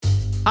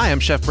Hi, I'm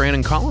Chef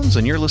Brandon Collins,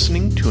 and you're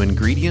listening to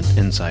Ingredient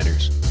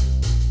Insiders.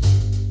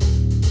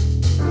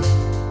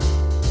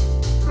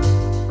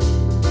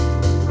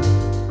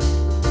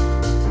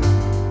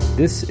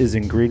 This is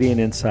Ingredient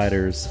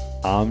Insiders.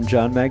 I'm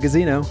John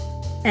Magazzino.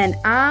 And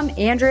I'm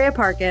Andrea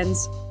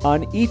Parkins.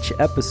 On each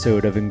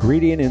episode of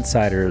Ingredient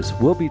Insiders,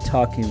 we'll be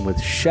talking with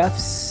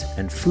chefs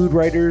and food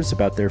writers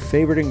about their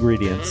favorite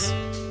ingredients.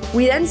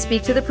 We then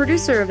speak to the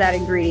producer of that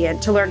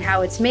ingredient to learn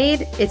how it's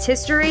made, its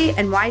history,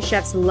 and why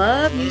chefs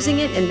love using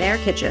it in their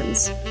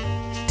kitchens.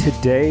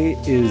 Today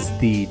is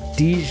the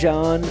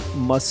Dijon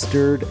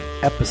mustard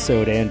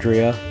episode,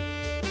 Andrea.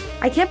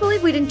 I can't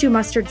believe we didn't do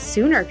mustard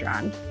sooner,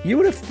 John. You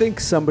would have think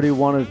somebody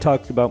wanted to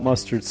talk about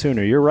mustard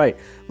sooner. You're right.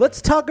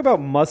 Let's talk about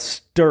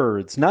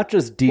mustards, not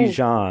just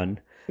Dijon.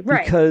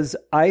 Right. Because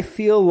I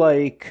feel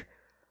like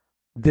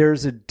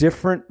there's a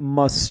different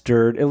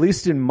mustard, at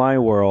least in my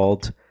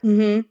world.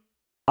 Mm-hmm.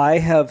 I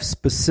have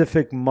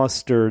specific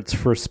mustards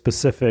for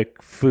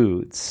specific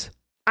foods.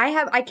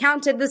 I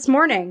counted this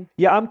morning.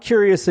 Yeah, I'm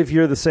curious if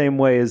you're the same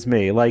way as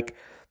me. Like,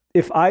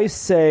 if I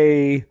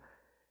say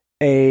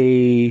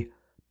a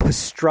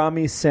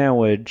pastrami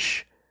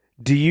sandwich,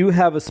 do you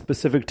have a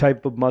specific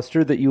type of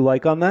mustard that you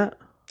like on that?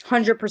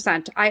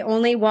 100%. I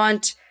only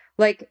want,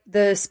 like,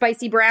 the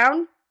spicy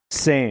brown.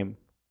 Same.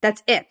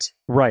 That's it.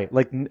 Right.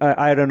 Like,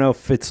 I don't know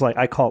if it's like,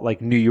 I call it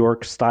like New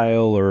York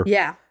style or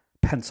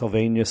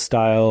Pennsylvania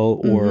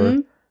style or,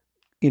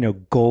 you know,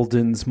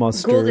 Golden's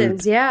mustard.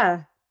 Golden's,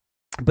 yeah.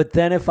 But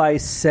then if I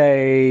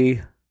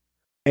say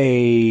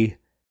a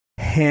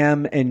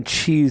ham and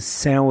cheese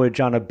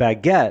sandwich on a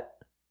baguette,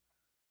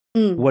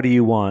 what do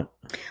you want?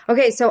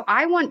 Okay, so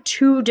I want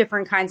two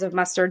different kinds of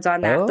mustards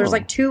on that. There's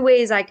like two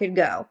ways I could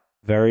go.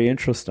 Very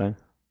interesting.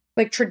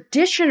 Like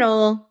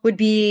traditional would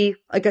be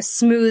like a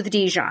smooth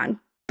Dijon.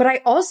 But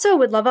I also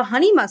would love a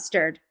honey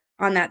mustard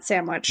on that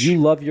sandwich. You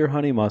love your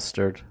honey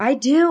mustard. I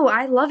do.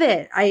 I love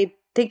it. I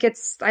think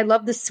I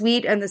love the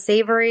sweet and the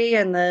savory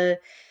and the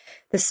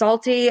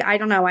salty. I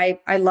don't know.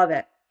 I love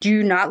it. Do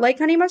you not like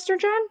honey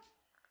mustard, John?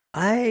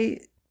 I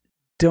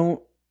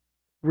don't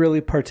really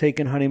partake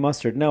in honey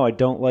mustard. No, I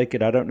don't like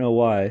it. I don't know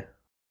why.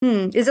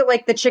 Is it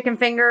like the chicken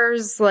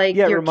fingers? Like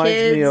yeah, it your reminds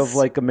kids? me of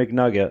like a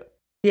McNugget.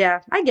 Yeah,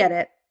 I get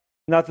it.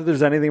 Not that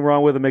there's anything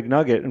wrong with a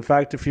McNugget. In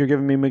fact, if you're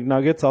giving me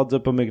McNuggets, I'll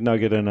dip a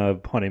McNugget in a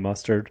honey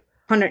mustard.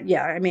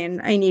 Yeah, I mean,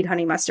 I need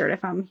honey mustard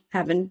if I'm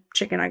having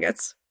chicken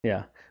nuggets.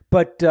 Yeah.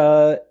 But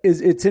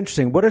it's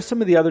interesting. What are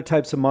some of the other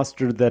types of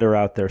mustard that are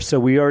out there? So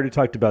we already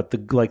talked about the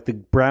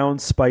brown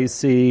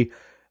spicy,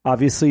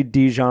 obviously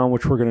Dijon,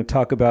 which we're going to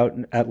talk about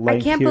at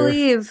length here. I can't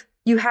believe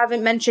you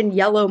haven't mentioned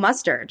yellow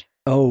mustard.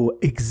 Oh,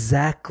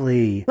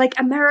 exactly. Like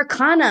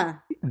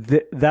Americana.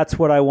 That's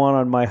what I want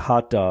on my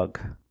hot dog.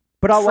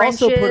 But I'll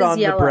French's also put on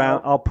yellow. the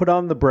brown. I'll put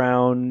on the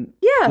brown,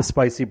 the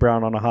spicy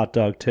brown on a hot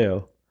dog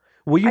too.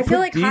 Will you put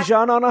like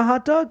Dijon on a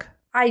hot dog?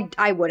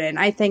 I wouldn't.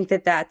 I think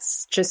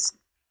that's just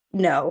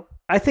no.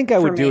 I think I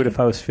would do it if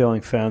I was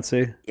feeling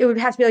fancy. It would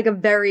have to be like a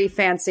very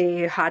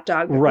fancy hot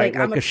dog. Right,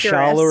 like a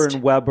Schaller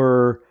and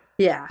Weber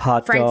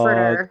hot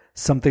Frankfurter. dog.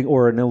 Something,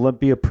 or an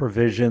Olympia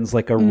Provisions,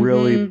 like a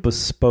really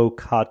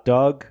bespoke hot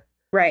dog.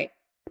 Right.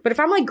 But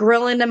if I'm like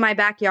grilling in my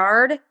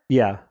backyard,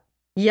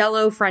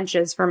 yellow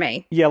French's for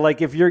me. Yeah,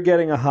 like if you're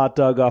getting a hot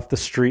dog off the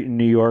street in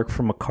New York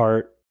from a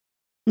cart,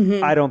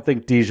 I don't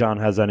think Dijon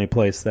has any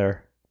place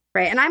there.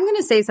 Right. And I'm going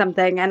to say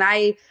something, and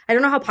I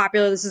don't know how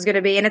popular this is going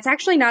to be, and it's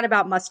actually not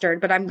about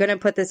mustard, but I'm going to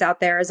put this out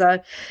there as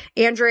a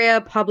Andrea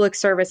public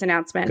service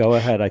announcement. Go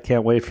ahead. I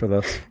can't wait for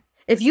this.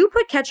 If you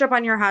put ketchup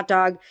on your hot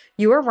dog,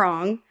 you are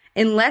wrong,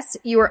 unless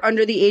you are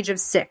under the age of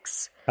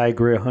 6. I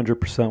agree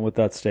 100% with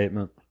that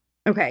statement.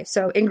 Okay.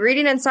 So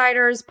Ingredient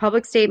Insiders,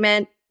 public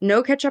statement,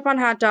 no ketchup on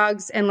hot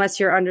dogs unless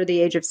you're under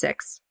the age of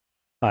 6.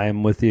 I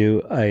am with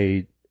you.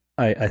 I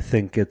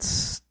think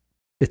it's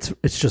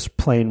just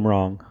plain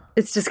wrong.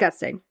 It's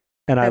disgusting.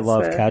 And I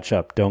love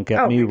ketchup. Don't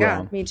get me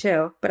wrong. God, me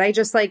too. But I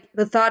just like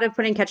the thought of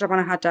putting ketchup on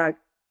a hot dog.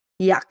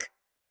 Yuck.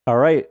 All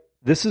right.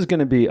 This is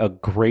going to be a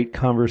great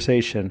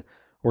conversation.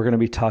 We're going to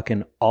be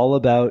talking all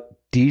about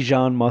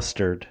Dijon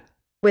mustard.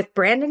 With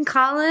Brandon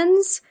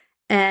Collins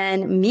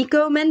and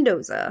Miko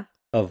Mendoza.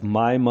 Of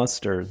My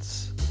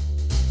Mustards.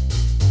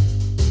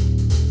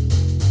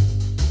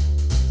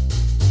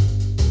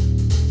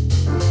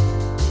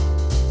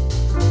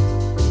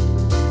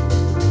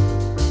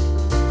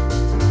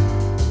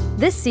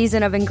 This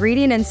season of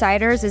Ingredient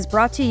Insiders is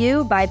brought to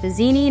you by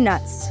Bazzini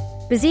Nuts.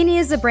 Bazzini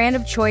is the brand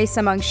of choice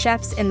among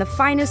chefs in the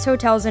finest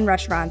hotels and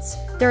restaurants.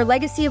 Their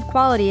legacy of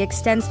quality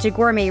extends to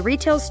gourmet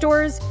retail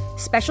stores,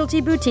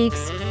 specialty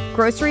boutiques,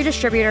 grocery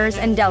distributors,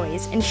 and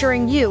delis,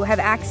 ensuring you have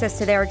access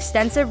to their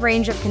extensive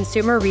range of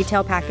consumer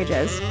retail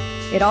packages.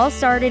 It all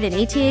started in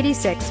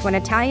 1886 when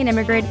Italian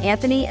immigrant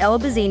Anthony L.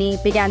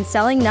 Bazzini began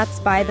selling nuts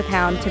by the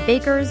pound to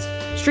bakers,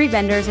 street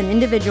vendors, and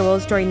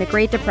individuals during the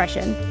Great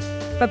Depression.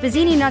 But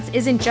Bazzini Nuts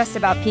isn't just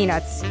about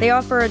peanuts. They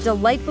offer a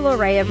delightful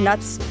array of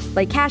nuts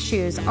like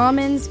cashews,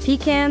 almonds,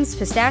 pecans,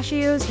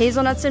 pistachios,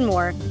 hazelnuts, and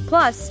more,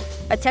 plus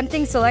a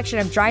tempting selection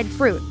of dried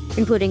fruit,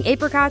 including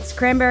apricots,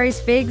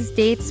 cranberries, figs,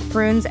 dates,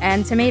 prunes,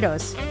 and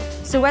tomatoes.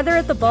 So whether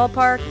at the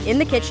ballpark, in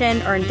the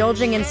kitchen, or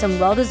indulging in some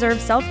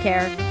well-deserved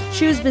self-care,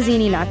 choose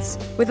Bazzini Nuts.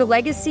 With a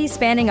legacy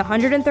spanning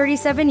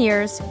 137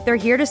 years, they're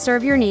here to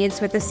serve your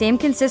needs with the same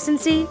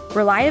consistency,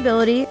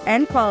 reliability,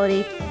 and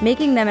quality,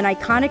 making them an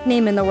iconic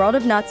name in the world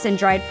of nuts and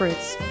dried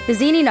fruits.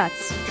 Bazzini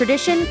Nuts.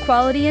 Tradition,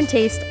 quality, and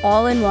taste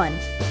all in one.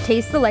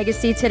 Taste the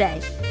legacy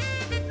today.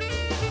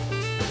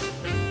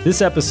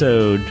 This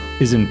episode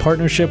is in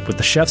partnership with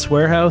the Chef's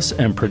Warehouse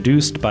and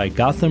produced by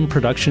Gotham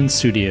Production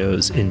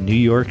Studios in New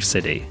York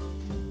City.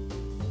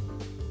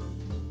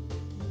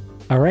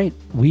 All right,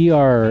 we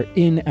are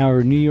in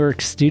our New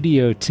York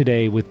studio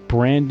today with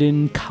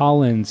Brandon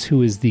Collins,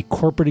 who is the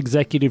corporate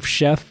executive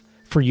chef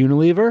for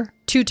Unilever.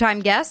 Two-time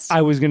guest.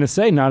 I was going to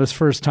say, not his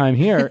first time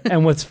here.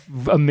 And what's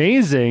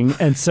amazing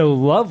and so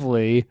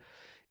lovely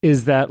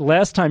is that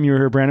last time you were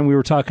here, Brandon, we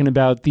were talking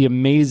about the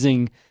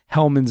amazing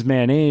Hellmann's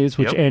mayonnaise,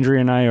 which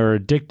Andrea and I are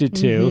addicted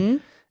to. Mm-hmm.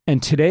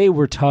 And today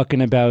we're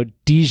talking about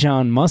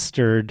Dijon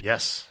mustard.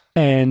 Yes.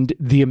 And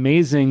the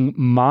amazing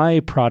My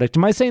product.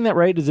 Am I saying that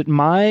right? Is it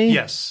My?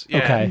 Yes.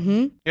 Yeah. Okay.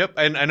 Mm-hmm. Yep.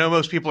 And I know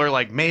most people are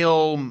like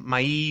Mail, My.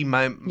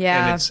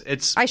 Yeah. And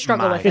it's I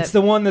struggle My. with it. It's the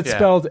one that's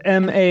spelled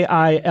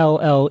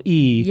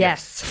M-A-I-L-L-E.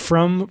 Yes.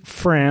 From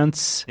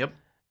France. Yep.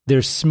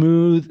 There's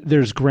smooth.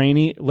 There's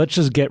grainy. Let's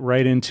just get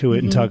right into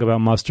it and talk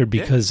about mustard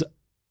because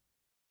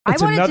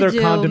it's another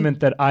condiment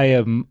that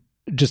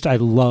I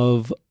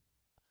love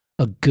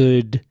a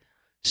good,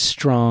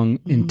 strong,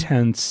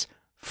 intense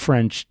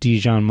French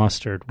Dijon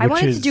mustard. I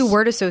wanted to do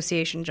word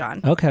association, John.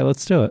 Okay,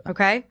 let's do it.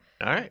 Okay.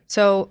 All right.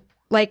 So,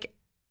 like,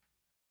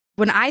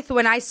 when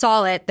I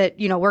saw it that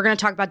we're going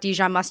to talk about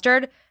Dijon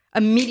mustard,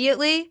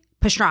 immediately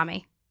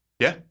pastrami.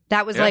 Yeah.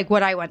 That was like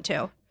what I went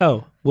to.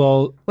 Oh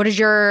well. What is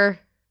your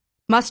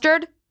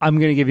mustard? I'm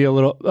going to give you a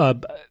little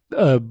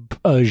a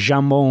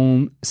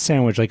jambon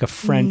sandwich, like a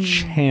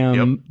French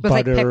ham, with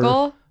like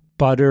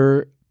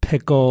butter,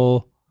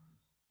 pickle,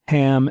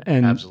 ham,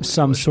 and Absolutely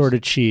some delicious. sort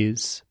of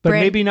cheese, but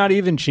maybe not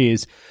even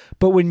cheese.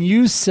 But when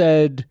you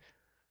said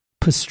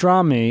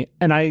pastrami,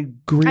 and I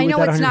agree I with know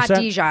that it's 100%, not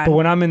Dijon. but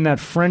when I'm in that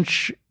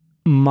French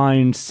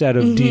mindset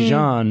of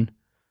Dijon,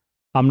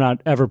 I'm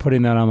not ever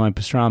putting that on my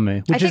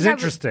pastrami, which is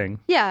interesting.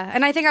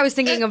 And I think I was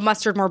thinking of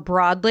mustard more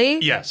broadly.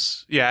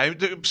 Yes. Yeah.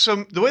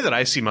 So the way that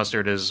I see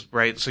mustard is,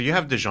 right, so you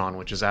have Dijon,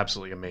 which is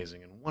absolutely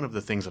amazing. And one of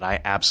the things that I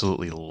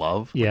absolutely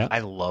love, I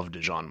love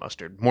Dijon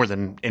mustard more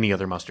than any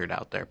other mustard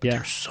out there. But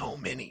there's so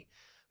many.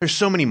 There's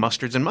so many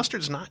mustards, and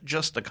mustard's not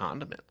just a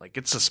condiment. Like,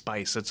 it's a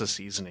spice, it's a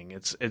seasoning,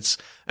 it's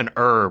an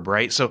herb,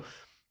 right? So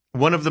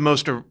one of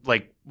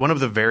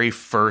the very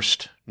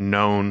first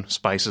known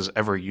spices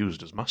ever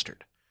used is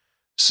mustard.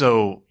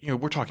 So,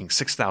 we're talking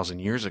 6,000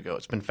 years ago.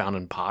 It's been found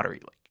in pottery.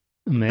 Like,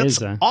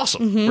 amazing. That's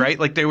awesome, right?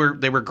 Like, they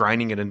were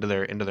grinding it into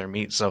their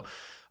meat. So,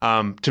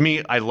 to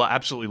me, I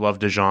absolutely love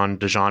Dijon.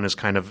 Dijon is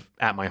kind of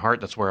at my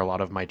heart. That's where a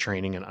lot of my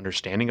training and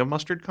understanding of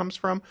mustard comes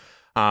from.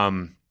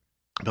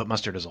 But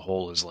mustard as a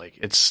whole is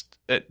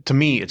to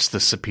me, it's the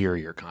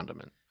superior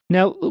condiment.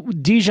 Now,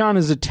 Dijon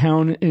is a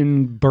town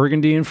in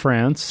Burgundy in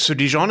France. So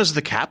Dijon is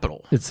the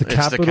capital. It's the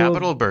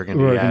capital of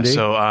Burgundy. Yeah.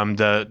 So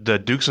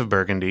the Dukes of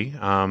Burgundy,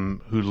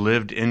 who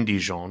lived in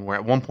Dijon, were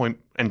at one point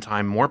in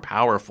time more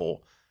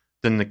powerful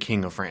than the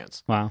King of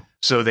France. Wow.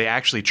 So they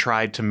actually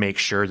tried to make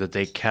sure that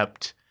they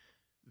kept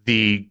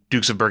the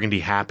Dukes of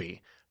Burgundy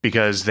happy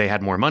because they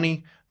had more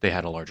money, they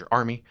had a larger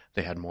army,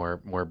 they had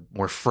more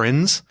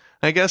friends,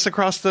 I guess,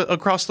 across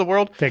the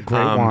world. They had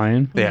great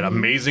wine. They had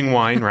amazing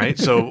wine, right?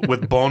 So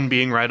with Beaune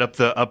being right up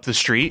the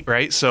street,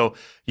 right? So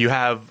you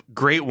have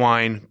great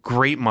wine,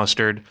 great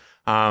mustard.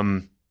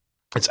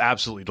 It's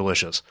absolutely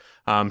delicious.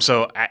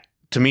 So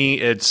to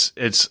me, it's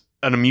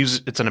an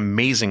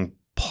amazing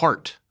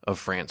part of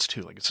France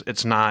too. Like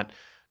it's not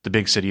the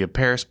big city of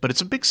Paris, but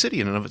it's a big city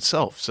in and of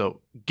itself.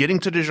 So getting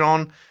to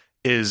Dijon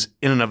is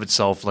in and of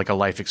itself like a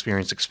life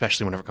experience,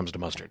 especially whenever it comes to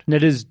mustard. Now,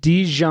 does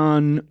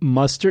Dijon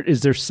mustard,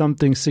 is there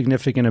something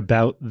significant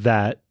about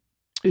that?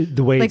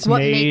 The way it's made? Like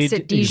what makes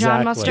it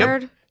Dijon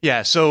mustard? Yep.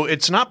 Yeah, so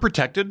it's not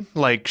protected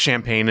like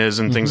champagne is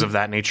and things of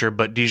that nature,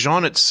 but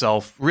Dijon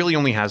itself really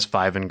only has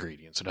 5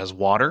 ingredients. It has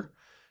water,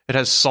 it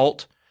has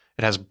salt,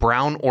 it has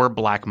brown or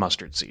black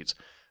mustard seeds.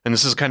 And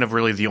this is kind of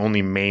really the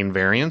only main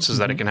variance is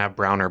that it can have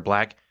brown or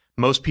black.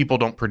 Most people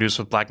don't produce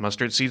with black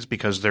mustard seeds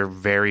because they're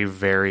very,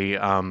 very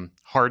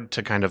hard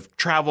to kind of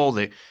travel.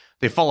 They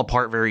fall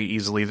apart very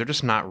easily. They're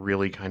just not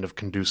really kind of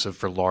conducive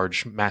for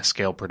large mass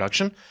scale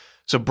production.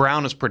 So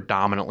brown is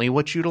predominantly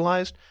what's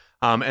utilized.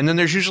 And then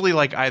there's usually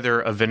like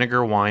either a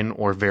vinegar wine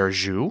or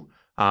verjus,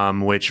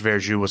 which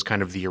verjus was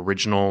kind of the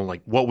original,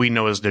 like what we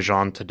know as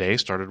Dijon today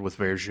started with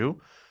verjus.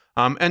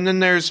 And then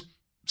there's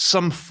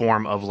some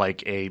form of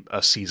like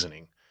a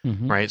seasoning,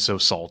 right? So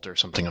salt or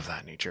something of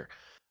that nature.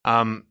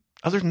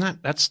 Other than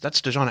that, that's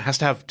Dijon. It has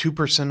to have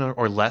 2%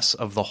 or less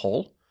of the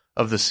hull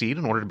of the seed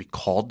in order to be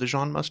called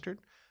Dijon mustard.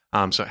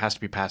 So it has to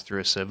be passed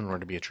through a sieve in order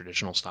to be a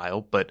traditional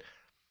style. But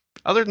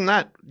other than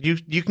that,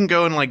 you can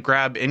go and like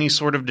grab any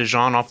sort of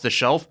Dijon off the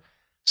shelf.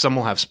 Some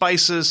will have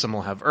spices, some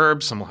will have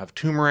herbs, some will have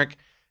turmeric.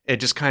 It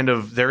just kind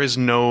of, there is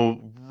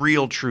no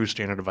real true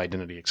standard of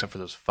identity except for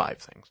those 5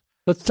 things.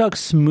 Let's talk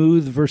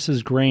smooth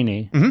versus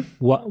grainy.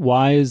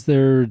 Why is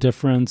there a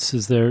difference?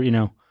 Is there,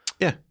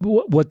 Yeah.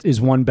 What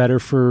is one better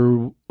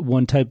for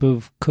one type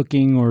of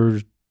cooking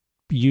or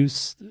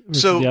use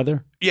versus the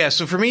other? Yeah,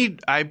 so for me,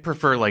 I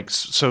prefer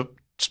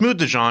smooth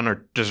Dijon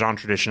or Dijon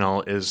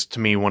Traditional is to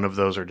me one of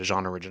those, or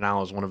Dijon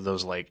Original is one of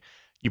those, like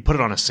you put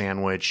it on a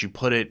sandwich,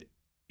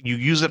 you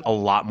use it a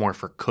lot more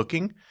for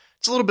cooking.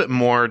 It's a little bit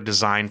more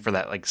designed for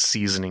that like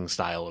seasoning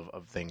style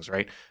of things,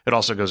 right? It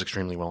also goes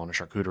extremely well on a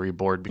charcuterie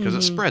board because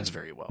it spreads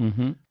very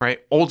well, right?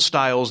 Old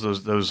styles,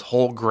 those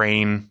whole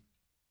grain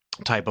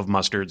type of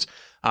mustards,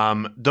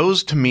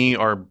 those to me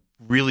are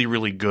really,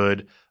 really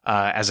good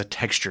as a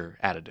texture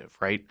additive,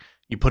 right?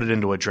 You put it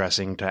into a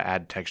dressing to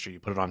add texture. You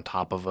put it on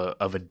top of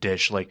a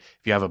dish. Like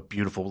if you have a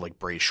beautiful like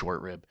braised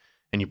short rib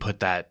and you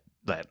put that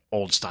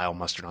old style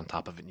mustard on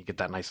top of it and you get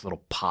that nice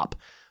little pop.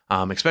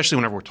 Especially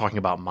whenever we're talking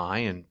about mye,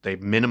 and they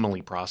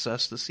minimally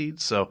process the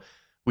seeds. So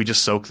we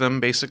just soak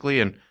them basically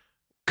and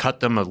cut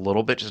them a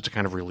little bit just to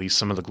kind of release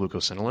some of the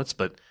glucosinolates.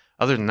 But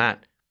other than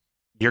that,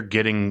 you're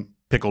getting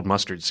pickled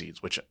mustard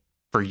seeds, which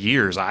for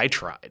years I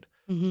tried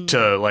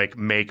to like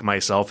make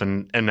myself,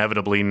 and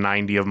inevitably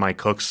 90 of my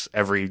cooks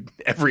every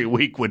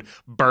week would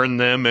burn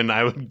them, and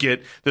I would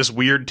get this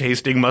weird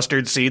tasting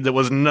mustard seed that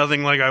was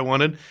nothing like I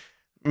wanted.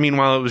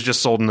 Meanwhile, it was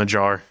just sold in a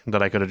jar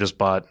that I could have just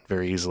bought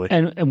very easily.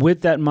 And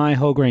with that mye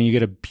whole grain, you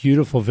get a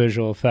beautiful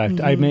visual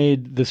effect. I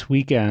made this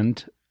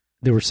weekend,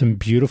 there was some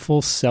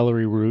beautiful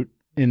celery root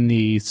in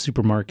the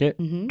supermarket,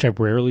 which I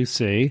rarely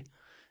see. And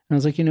I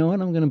was like, you know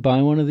what? I'm going to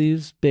buy one of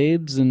these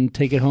babes and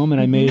take it home.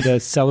 And I made a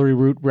celery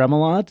root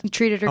remoulade. You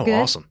treated her good.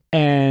 Awesome.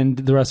 And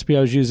the recipe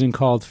I was using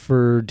called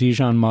for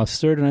Dijon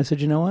mustard. And I said,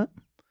 you know what?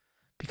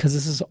 Because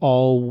this is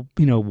all,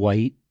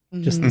 white,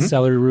 just the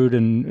celery root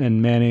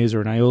and mayonnaise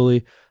or an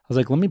aioli. I was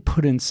like, let me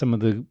put in some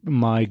of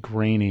my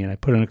grainy, and I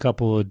put in a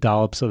couple of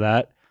dollops of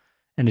that,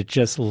 and it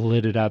just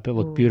lit it up. It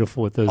looked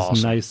beautiful with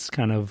those nice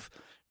kind of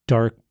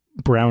dark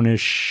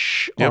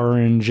brownish,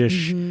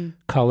 orangish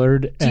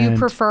colored. Do you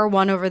prefer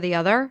one over the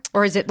other,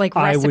 or is it like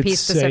recipe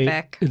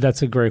specific?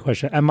 That's a great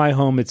question. At my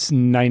home, it's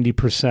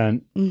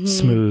 90%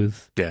 smooth.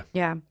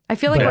 Yeah. I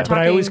feel like we're talking. But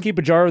I always keep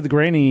a jar of the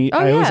grainy.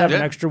 I always have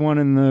an extra one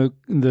in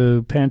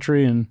the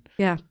pantry, and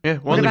yeah. Well,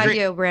 what about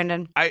you,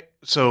 Brandon?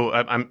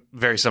 I'm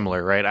very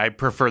similar, right? I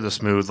prefer the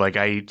smooth. Like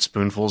I eat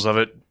spoonfuls of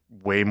it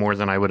way more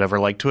than I would ever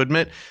like to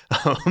admit.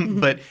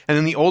 And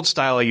then the old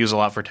style I use a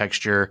lot for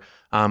texture.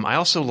 I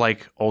also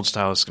like old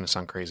style. It's going to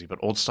sound crazy, but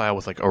old style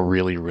with like a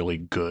really, really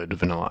good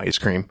vanilla ice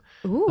cream.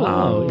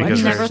 Ooh,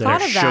 because I never thought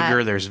there's of that.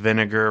 sugar, there's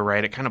vinegar,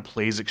 right? It kind of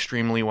plays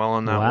extremely well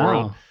in that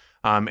world.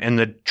 And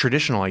the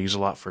traditional I use a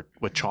lot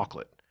with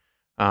chocolate.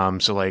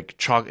 So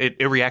like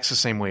it reacts the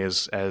same way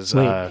as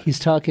Wait, he's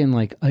talking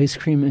like ice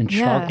cream and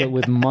chocolate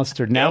with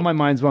mustard. Now my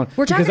mind's blown.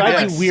 We're talking because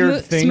about I do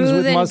weird things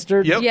with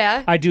mustard.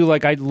 Yeah. I do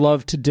I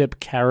love to dip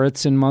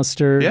carrots in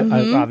mustard.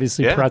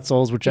 Obviously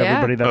pretzels, which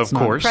everybody that's of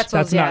course.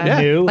 Pretzels, that's not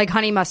new. Like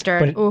honey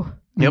mustard. Ooh.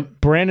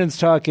 Brandon's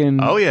talking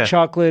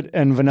chocolate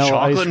and vanilla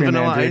ice cream.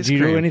 Vanilla Andrew, ice do you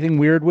do cream. anything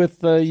weird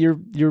with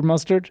your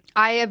mustard?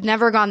 I have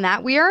never gone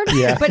that weird,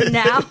 but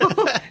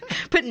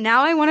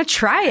now I want to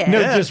try it.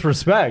 No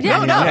disrespect.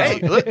 No. Hey,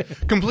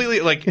 look, completely.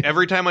 Like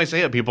every time I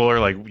say it, people are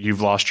like, "You've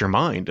lost your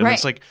mind," and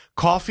it's like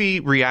coffee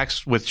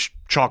reacts with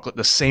chocolate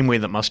the same way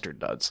that mustard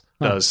does.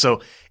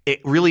 So it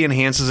really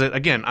enhances it.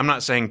 Again, I'm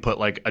not saying put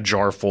like a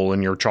jar full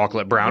in your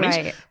chocolate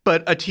brownies,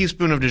 but a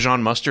teaspoon of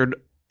Dijon mustard.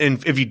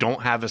 And if you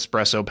don't have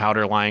espresso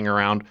powder lying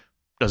around,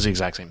 does the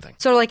exact same thing.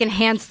 So like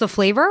enhance the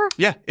flavor?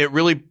 Yeah, it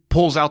really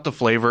pulls out the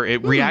flavor.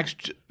 It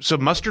reacts. So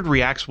mustard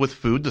reacts with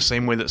food the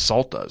same way that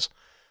salt does.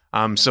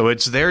 So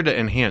it's there to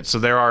enhance. So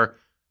there are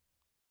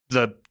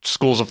the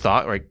schools of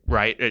thought,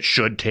 right? It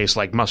should taste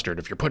like mustard.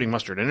 If you're putting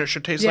mustard in it,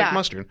 should taste like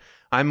mustard.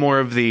 I'm more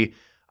of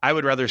I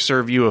would rather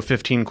serve you a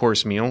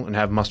 15-course meal and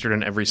have mustard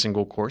in every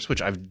single course,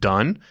 which I've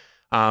done.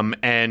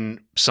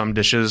 And some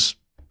dishes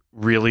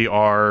really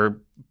are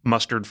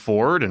mustard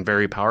forward and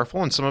very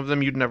powerful, and some of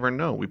them you'd never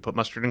know. We put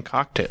mustard in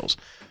cocktails.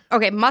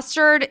 Okay,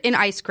 mustard in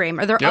ice cream.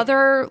 Are there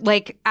other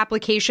like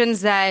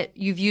applications that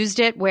you've used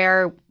it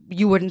where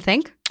you wouldn't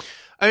think?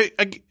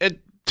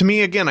 To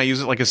me, again, I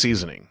use it like a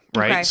seasoning,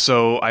 right? Okay.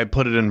 So I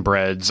put it in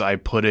breads, I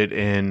put it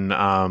in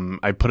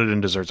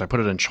desserts, I put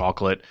it in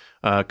chocolate.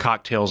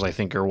 Cocktails, I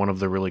think, are one of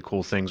the really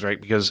cool things, right?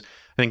 Because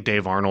I think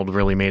Dave Arnold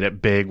really made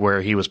it big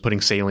where he was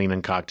putting saline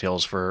in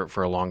cocktails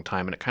for a long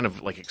time, and it kind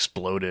of like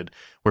exploded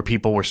where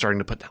people were starting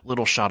to put that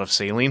little shot of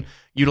saline,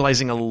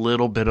 utilizing a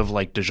little bit of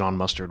like Dijon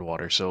mustard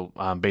water. So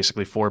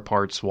basically 4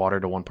 parts water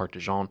to 1 part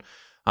Dijon,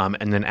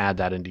 and then add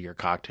that into your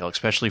cocktail,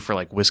 especially for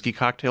like whiskey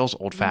cocktails,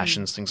 old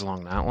fashions, things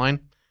along that line.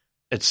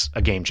 It's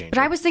a game changer. But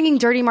I was thinking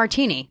dirty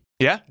martini.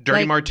 Yeah,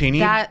 dirty martini,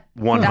 100%.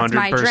 That's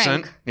my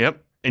drink.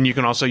 Yep. And you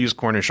can also use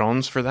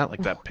cornichons for that,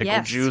 like that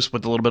pickle juice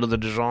with a little bit of the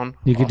Dijon.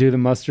 You could do the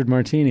mustard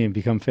martini and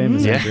become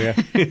famous, Andrea.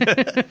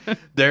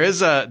 There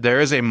is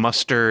a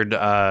mustard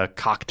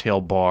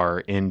cocktail bar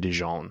in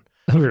Dijon.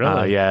 Oh,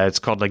 really? Yeah, it's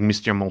called like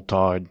Mr.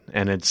 Moutard,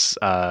 and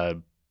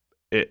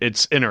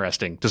it's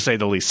interesting to say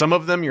the least. Some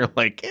of them you're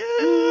like,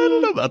 I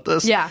don't know about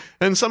this. Yeah.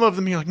 And some of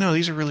them you're like, no,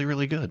 these are really,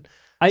 really good.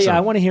 I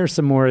want to hear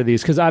some more of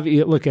these because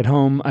look at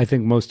home. I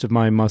think most of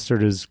my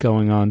mustard is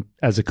going on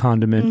as a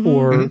condiment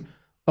or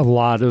a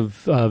lot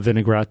of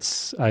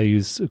vinaigrettes. I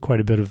use quite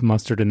a bit of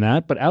mustard in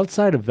that. But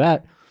outside of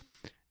that,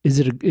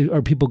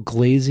 are people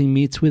glazing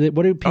meats with it?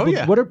 What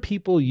are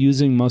people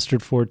using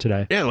mustard for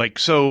today? Yeah, like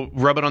so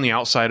rub it on the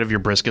outside of your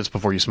briskets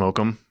before you smoke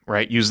them,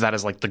 right? Use that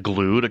as like the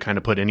glue to kind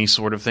of put any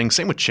sort of thing.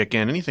 Same with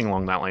chicken, anything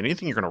along that line.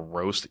 Anything you're going to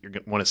roast that you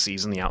want to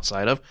season the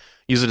outside of,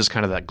 use it as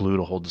kind of that glue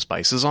to hold the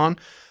spices on.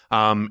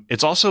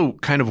 It's also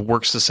kind of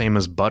works the same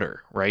as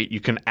butter, right?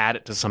 You can add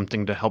it to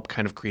something to help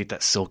kind of create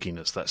that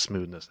silkiness, that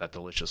smoothness, that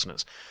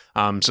deliciousness.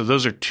 So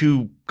those are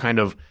two kind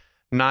of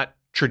not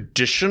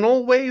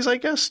traditional ways, I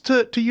guess,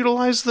 to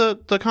utilize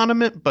the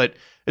condiment, but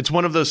it's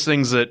one of those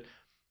things that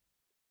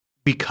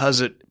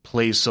because it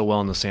plays so well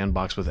in the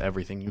sandbox with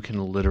everything, you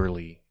can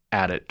literally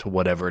add it to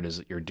whatever it is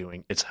that you're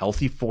doing. It's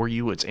healthy for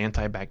you. It's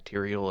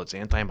antibacterial. It's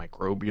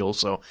antimicrobial.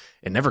 So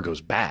it never goes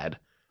bad.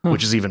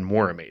 Which is even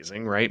more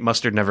amazing, right?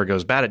 Mustard never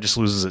goes bad. It just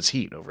loses its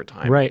heat over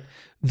time. Right.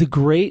 The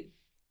great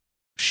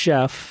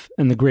chef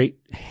and the great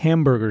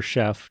hamburger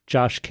chef,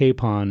 Josh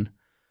Capon,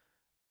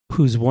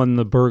 who's won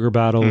the burger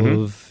battle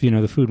of,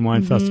 the Food and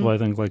Wine Festival, I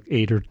think like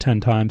 8 or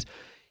 10 times.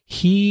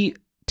 He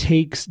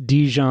takes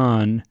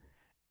Dijon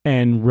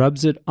and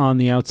rubs it on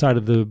the outside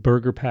of the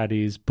burger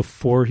patties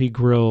before he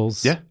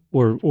grills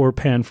or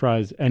pan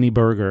fries any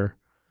burger.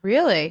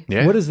 Really?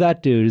 Yeah. What does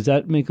that do? Does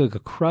that make like a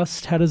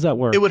crust? How does that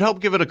work? It would help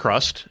give it a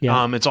crust.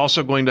 Yeah. It's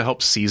also going to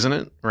help season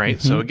it,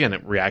 right? So again,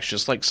 it reacts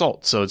just like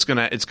salt. So it's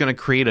gonna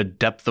create a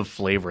depth of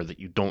flavor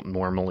that you don't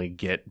normally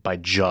get by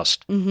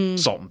just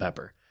salt and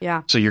pepper.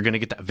 Yeah. So you're gonna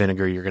get that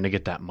vinegar, you're gonna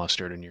get that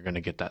mustard, and you're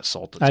gonna get that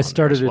salt. I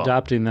started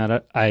adopting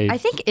that. I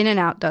think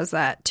In-N-Out does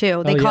that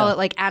too. They call it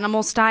like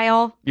animal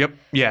style. Yep.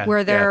 Yeah.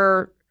 Where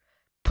they're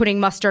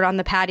putting mustard on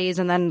the patties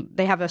and then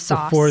they have a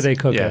sauce before they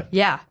cook it.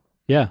 Yeah.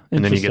 Yeah,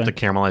 and then you get the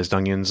caramelized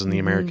onions and the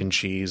American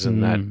cheese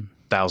and that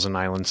Thousand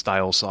Island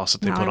style sauce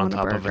that they put on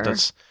top of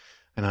it.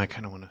 And I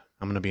kind of want to.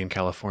 I'm going to be in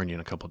California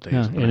in a couple of days.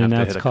 I'm going to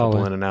have to hit a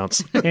couple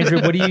In-N-Outs.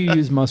 Andrew, what do you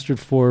use mustard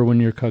for when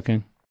you're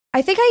cooking?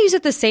 I think I use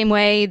it the same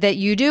way that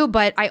you do,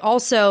 but I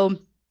also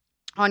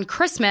on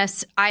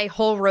Christmas I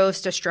whole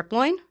roast a strip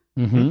loin,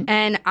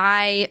 and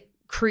I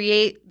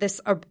create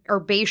this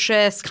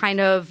herbaceous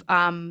kind of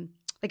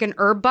like an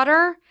herb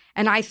butter,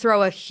 and I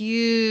throw a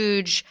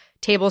huge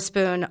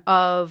tablespoon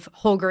of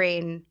whole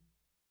grain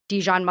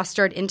Dijon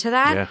mustard into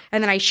that,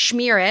 and then I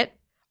smear it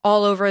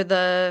all over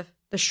the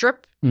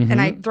strip,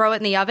 and I throw it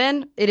in the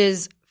oven. It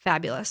is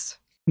fabulous.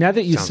 Now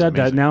that you said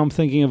that, now I'm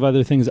thinking of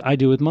other things I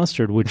do with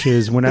mustard, which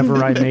is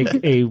whenever I make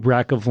a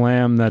rack of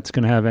lamb that's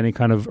going to have any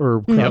kind of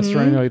herb crust or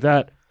anything like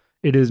that,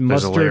 it is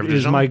mustard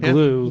is my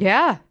glue.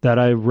 Yeah, that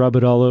I rub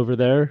it all over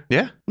there.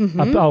 Yeah,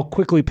 I'll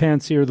quickly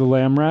pan-sear the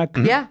lamb rack.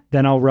 Yeah,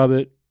 then I'll rub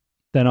it.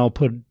 Then I'll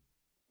put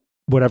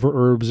whatever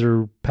herbs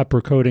or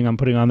pepper coating I'm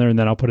putting on there, and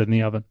then I'll put it in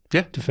the oven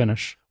to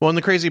finish. Well, and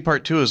the crazy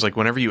part, too, is like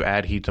whenever you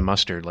add heat to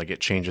mustard, like it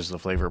changes the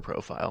flavor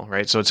profile,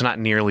 right? So it's not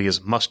nearly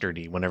as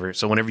mustardy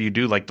whenever you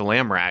do like the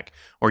lamb rack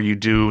or you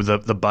do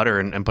the butter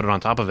and put it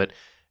on top of it,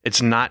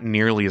 it's not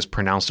nearly as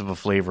pronounced of a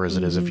flavor as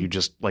it is if you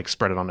just like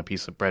spread it on a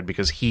piece of bread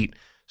because heat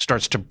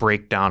starts to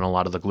break down a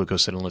lot of the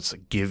glucosidolates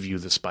that give you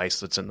the spice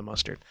that's in the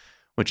mustard,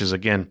 which is,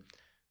 again...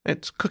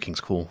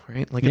 cooking's cool,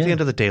 right? Like at the end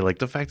of the day, like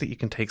the fact that you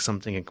can take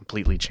something and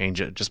completely change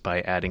it just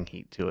by adding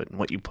heat to it and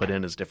what you put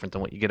in is different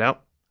than what you get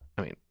out.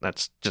 I mean,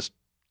 that's just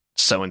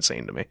so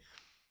insane to me.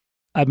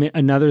 I mean,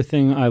 another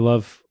thing I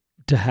love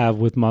to have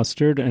with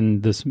mustard,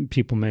 and this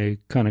people may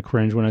kind of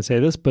cringe when I say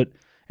this,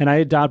 and I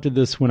adopted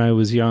this when I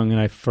was young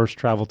and I first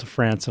traveled to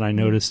France and I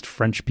noticed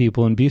French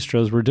people in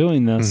bistros were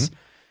doing this,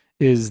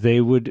 is they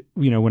would,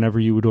 whenever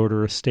you would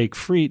order a steak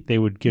frite, they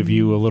would give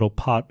you a little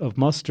pot of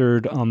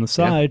mustard on the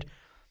side. Yeah.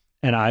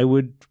 And I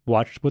would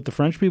watch what the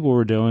French people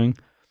were doing.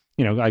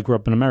 I grew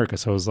up in America,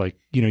 so I was like,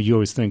 you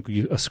always think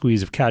a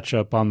squeeze of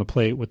ketchup on the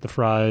plate with the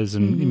fries,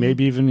 and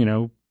maybe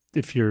even,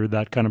 if you're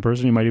that kind of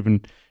person, you might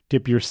even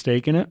dip your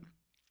steak in it.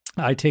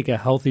 I take a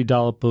healthy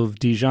dollop of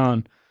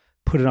Dijon,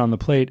 put it on the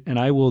plate, and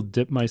I will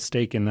dip my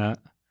steak in that.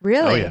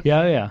 Really? Oh,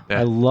 yeah.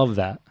 I love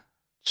that.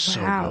 So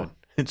good.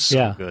 It's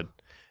so good.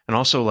 And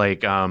also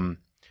like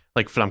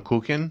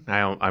Flammkuchen,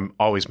 I'm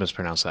always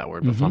mispronounce that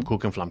word, but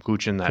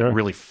Flammkuchen, that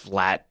really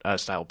flat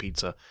style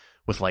pizza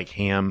with like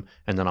ham,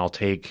 and then I'll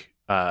take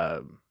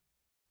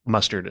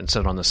mustard and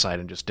set it on the side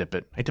and just dip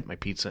it. I dip my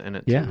pizza in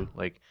it too.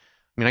 Like,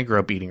 I mean, I grew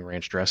up eating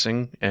ranch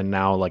dressing, and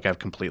now like I've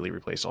completely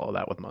replaced all of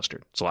that with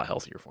mustard. It's a lot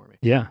healthier for me.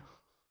 Yeah.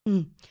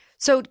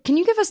 So can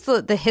you give us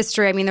the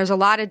history? I mean, there's a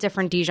lot of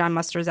different Dijon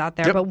mustards out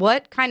there, but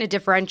what kind of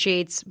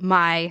differentiates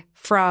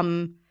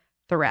from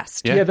the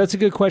rest. Yeah, that's a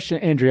good question,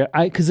 Andrea.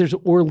 Because there's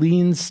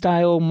Orleans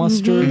style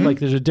mustard. Like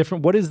there's a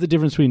different. What is the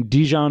difference between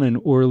Dijon and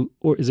or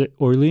is it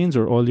Orleans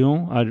or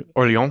Orléans?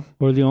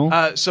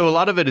 Orléans. So a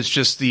lot of it is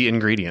just the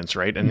ingredients,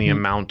 right, and the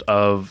amount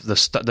of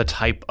the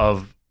type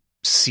of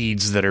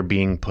seeds that are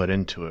being put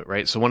into it,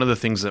 right? So one of the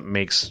things that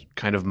makes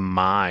kind of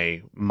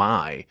my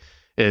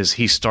is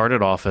he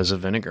started off as a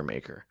vinegar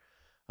maker,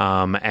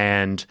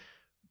 and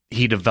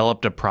he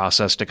developed a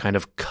process to kind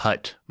of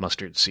cut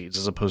mustard seeds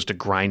as opposed to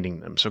grinding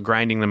them. So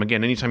grinding them,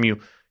 again, anytime you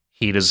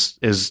heat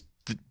is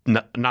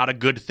not a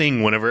good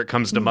thing whenever it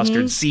comes to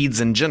mustard seeds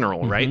in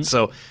general, right?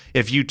 So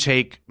if you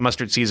take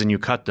mustard seeds and you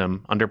cut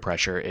them under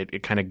pressure,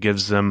 it kind of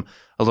gives them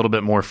a little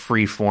bit more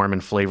free form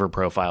and flavor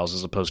profiles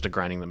as opposed to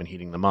grinding them and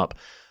heating them up.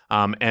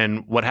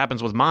 And what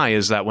happens with Mai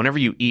is that whenever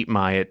you eat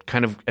Mai, it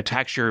kind of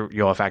attacks your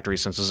olfactory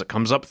senses. It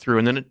comes up through,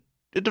 and then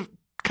it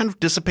kind of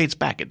dissipates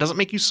back. It doesn't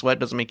make you sweat,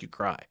 doesn't make you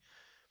cry.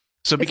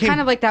 So it's kind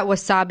of like that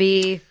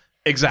wasabi.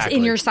 Exactly.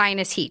 In your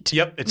sinus heat.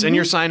 Yep. It's in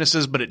your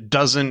sinuses, but it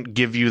doesn't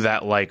give you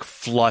that like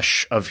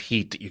flush of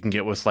heat that you can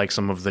get with like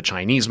some of the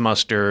Chinese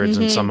mustards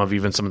and some of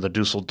the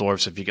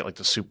Dusseldorfs if you get like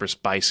the super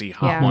spicy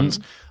hot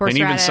ones. And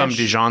even some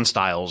Dijon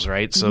styles,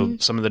 right? So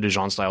some of the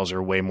Dijon styles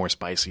are way more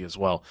spicy as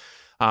well.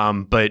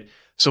 But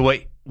so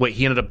what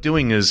he ended up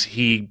doing is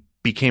he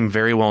became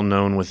very well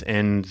known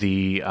within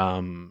the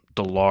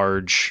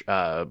large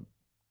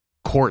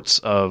courts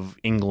of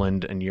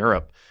England and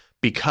Europe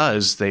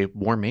because they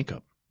wore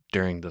makeup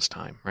during this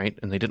time, right?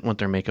 And they didn't want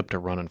their makeup to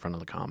run in front of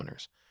the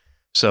commoners.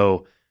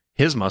 So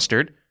his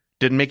mustard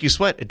didn't make you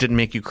sweat. It didn't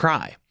make you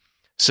cry.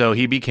 So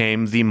he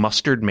became the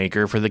mustard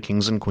maker for the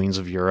kings and queens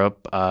of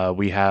Europe.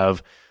 We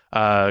have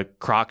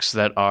crocks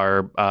that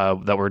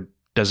were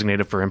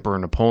designated for Emperor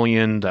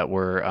Napoleon that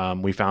were,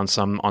 we found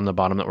some on the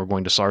bottom that were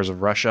going to Tsars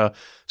of Russia.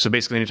 So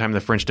basically anytime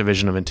the French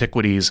Division of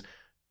Antiquities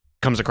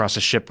comes across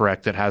a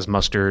shipwreck that has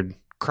mustard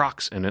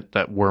crocks in it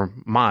that were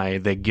Mai,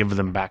 they give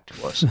them back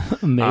to us.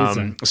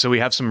 Amazing. So we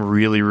have some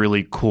really,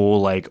 really cool,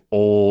 like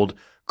old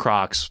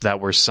crocks that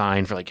were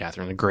signed for like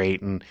Catherine the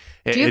Great. And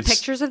do you have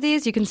pictures of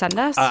these you can send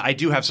us? I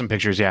do have some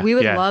pictures. Yeah. We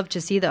would love to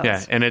see those.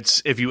 Yeah. And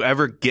if you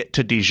ever get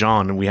to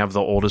Dijon, we have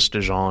the oldest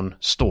Dijon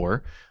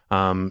store,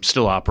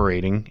 still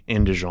operating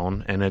in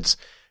Dijon. And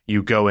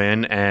you go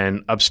in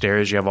and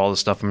upstairs you have all the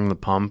stuff from the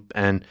pump.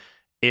 And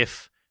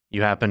if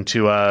you happen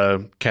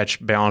to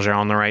catch Bélanger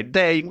on the right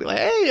day, you can be like,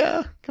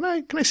 hey,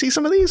 can I see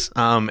some of these?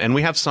 And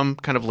we have some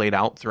kind of laid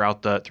out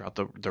throughout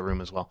the room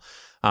as well.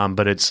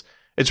 But it's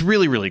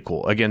really, really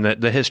cool. Again,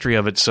 the history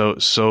of it's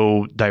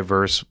so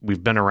diverse.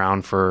 We've been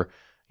around for,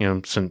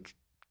 since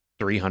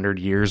 300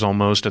 years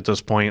almost at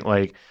this point.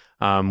 Like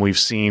we've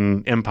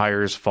seen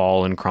empires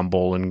fall and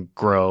crumble and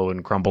grow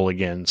and crumble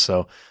again.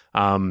 So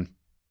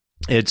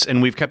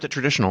and we've kept it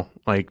traditional.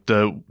 Like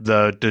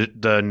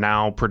the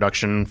now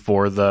production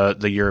for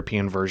the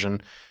European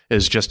version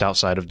is just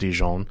outside of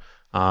Dijon,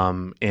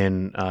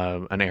 in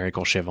an area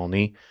called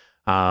Chevalny,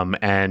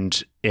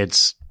 and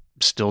it's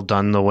still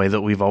done the way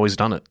that we've always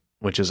done it,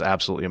 which is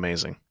absolutely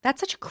amazing. That's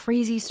such a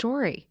crazy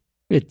story.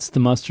 It's the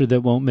mustard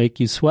that won't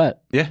make you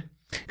sweat. Yeah.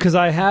 Because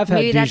I have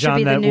had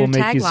Dijon that will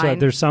make you sweat.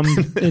 There's some,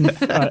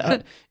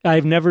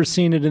 I've never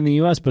seen it in the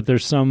U.S., but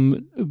there's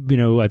some,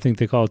 I think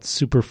they call it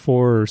Super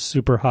 4 or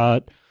Super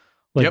Hot,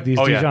 like these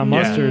Dijon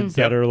mustards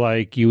that are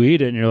like, you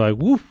eat it and you're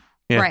like, woof.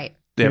 Yeah. Right.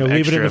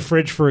 Leave it in the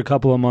fridge for a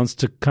couple of months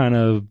to kind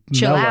of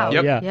chill out.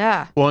 Yep.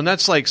 Yeah. Well, and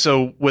that's like,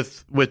 so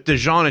with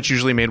Dijon, it's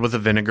usually made with a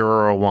vinegar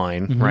or a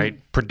wine, right?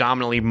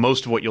 Predominantly,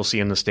 most of what you'll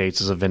see in the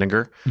States is a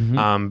vinegar,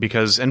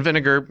 because in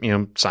vinegar,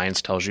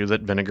 science tells you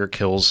that vinegar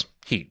kills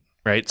heat.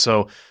 Right.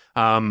 So,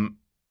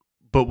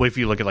 but if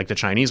you look at like the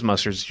Chinese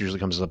mustards, it usually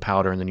comes as a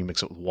powder and then you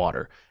mix it with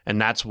water.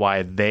 And that's why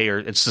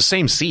it's the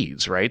same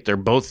seeds, right? They're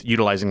both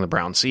utilizing the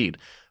brown seed,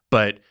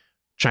 but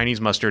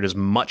Chinese mustard is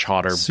much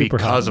hotter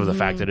because of the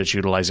fact that it's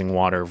utilizing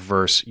water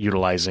versus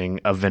utilizing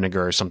a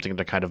vinegar or something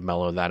to kind of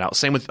mellow that out.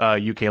 Same with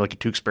UK, like a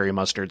Tewkesbury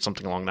mustard,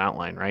 something along that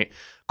line, right?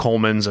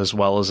 Coleman's as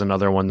well as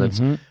another one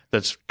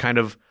that's kind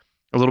of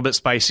a little bit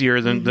spicier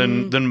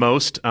than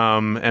most,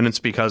 and it's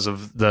because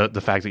of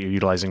the fact that you're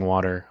utilizing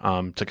water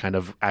to kind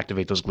of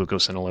activate those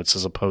glucosinolates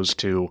as opposed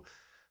to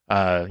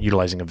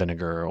utilizing a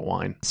vinegar or a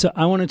wine. So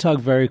I want to talk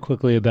very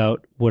quickly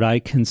about what I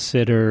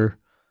consider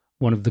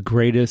one of the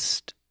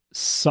greatest,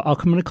 I'm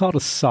going to call it a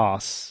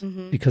sauce,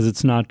 because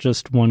it's not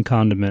just one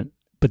condiment,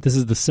 but this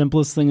is the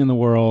simplest thing in the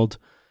world.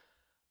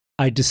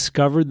 I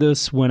discovered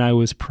this when I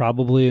was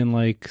probably in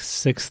like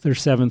 6th or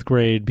 7th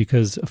grade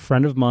because a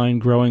friend of mine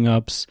growing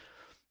up's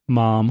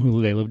mom,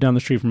 who they lived down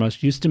the street from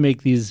us, used to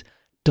make these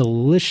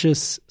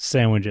delicious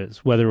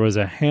sandwiches, whether it was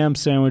a ham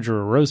sandwich or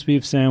a roast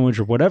beef sandwich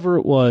or whatever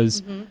it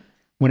was.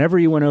 Whenever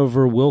you went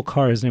over Will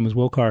Carr, his name was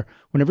Will Carr,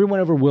 whenever you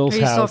went over Will's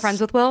house... Are you still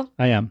friends with Will?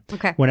 I am.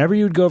 Okay. Whenever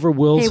you'd go over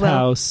Will's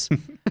house,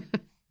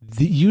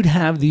 you'd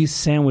have these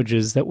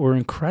sandwiches that were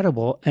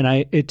incredible.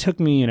 And it took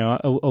me,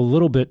 a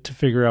little bit to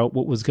figure out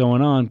what was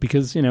going on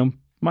because,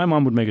 my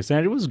mom would make a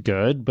sandwich. It was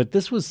good, but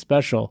this was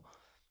special.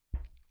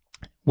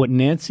 What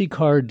Nancy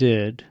Carr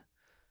did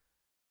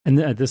and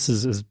this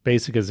is as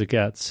basic as it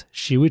gets.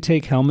 She would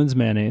take Hellmann's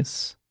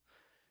mayonnaise.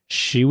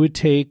 She would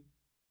take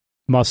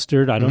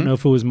mustard. I don't know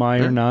if it was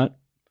mine or not.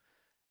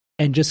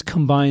 And just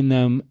combine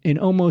them in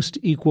almost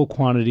equal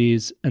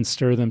quantities and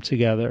stir them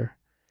together.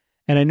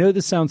 And I know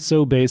this sounds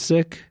so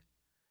basic,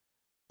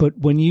 but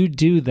when you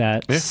do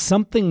that,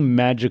 something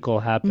magical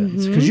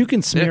happens. Because you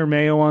can smear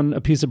mayo on a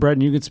piece of bread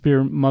and you can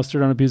smear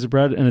mustard on a piece of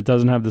bread and it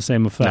doesn't have the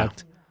same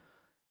effect. No.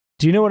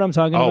 Do you know what I'm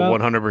talking about?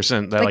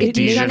 100%. That like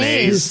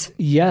Dijonnaise.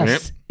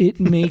 Yes. It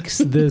makes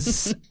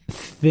this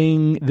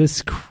thing,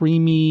 this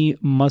creamy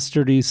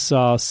mustardy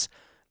sauce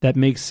that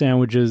makes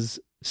sandwiches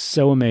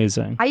so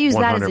amazing. I use 100%.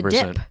 That as a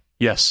dip.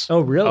 Yes. Oh,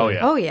 really? Oh, yeah.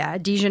 Oh, yeah.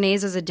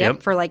 Dijonnaise is a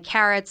dip for like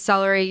carrots,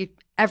 celery,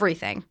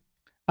 everything.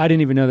 I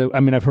didn't even know that. I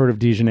mean, I've heard of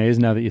Dijonnaise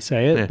now that you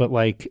say it, but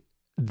like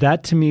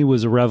that to me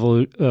was a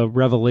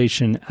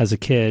revelation as a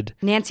kid.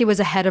 Nancy was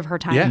ahead of her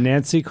time. Yeah.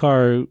 Nancy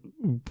Carr,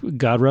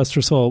 God rest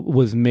her soul,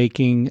 was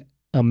making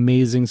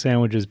amazing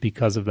sandwiches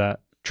because of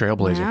that.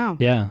 Trailblazer. Wow.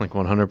 Yeah. Like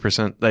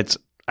 100%.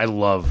 I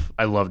love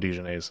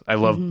Dijonnaise. I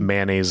love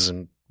mayonnaise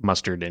and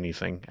mustard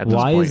anything at this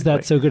point. Why is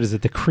that so good? Is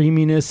it the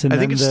creaminess? And I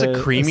think it's the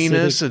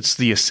creaminess.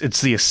 Acidic?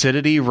 It's the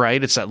acidity,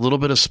 right? It's that little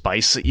bit of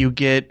spice that you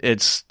get.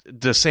 It's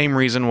the same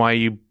reason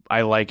why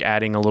I like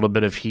adding a little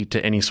bit of heat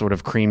to any sort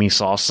of creamy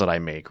sauce that I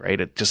make, right?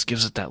 It just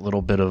gives it that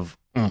little bit of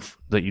oomph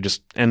that you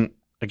just, and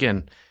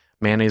again,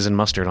 mayonnaise and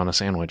mustard on a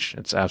sandwich.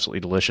 It's absolutely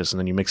delicious. And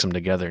then you mix them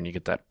together and you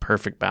get that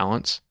perfect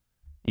balance.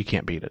 You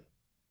can't beat it.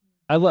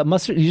 I love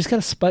mustard. You just got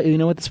to spice. You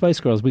know what the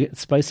Spice Girls? We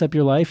spice up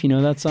your life. You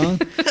know that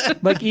song?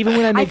 Like even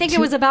when I think it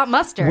was about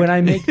mustard. When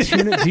I make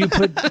tuna,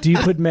 do you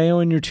put mayo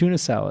in your tuna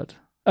salad?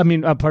 I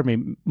mean, pardon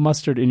me,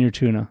 mustard in your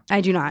tuna.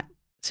 I do not.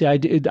 See,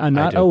 I'm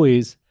not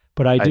always,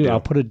 but I do. I'll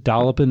put a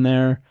dollop in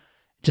there.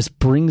 Just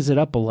brings it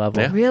up a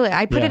level. Yeah. Really?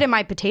 I put it in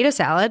my potato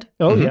salad.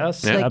 Oh,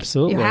 yes. Yeah. Like,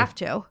 absolutely. You have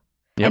to.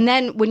 Yep. And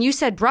then when you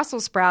said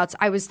Brussels sprouts,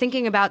 I was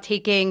thinking about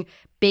taking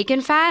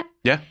bacon fat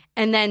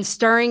and then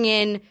stirring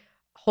in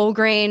whole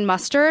grain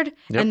mustard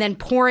and then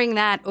pouring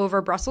that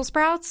over Brussels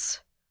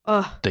sprouts.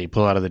 Ugh. That you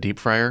pull out of the deep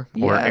fryer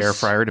or air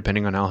fryer,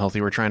 depending on how healthy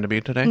we're trying to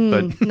be today.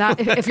 But not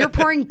if you're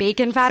pouring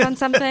bacon fat on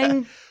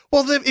something.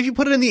 Well, if you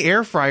put it in the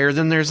air fryer,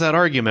 then there's that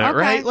argument,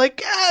 right?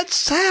 Like,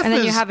 it's half and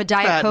then you have a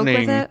Diet Coke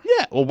with it?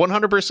 Yeah, well,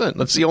 100%.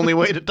 That's the only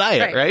way to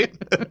diet, right?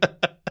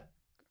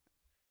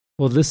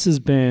 Well, this has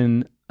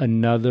been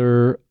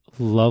another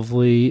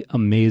lovely,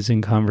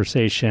 amazing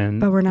conversation.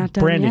 But we're not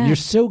done Brandon, yet. you're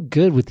so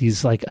good with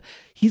these, like,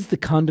 he's the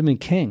condiment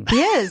king. He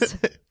is.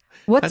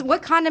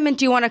 What condiment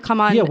do you want to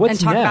come on and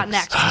talk about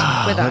next with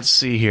us? Let's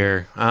see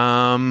here.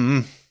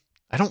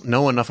 I don't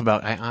know enough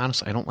about.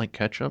 I don't like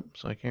ketchup,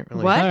 so I can't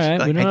really. What? All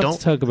right, we don't have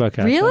to talk about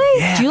ketchup. Really?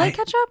 Yeah, do you like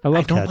ketchup? I love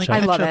I don't ketchup. like I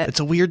ketchup. love it. It's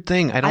a weird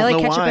thing. I don't I like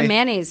know ketchup why. and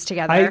mayonnaise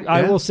together.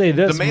 I will say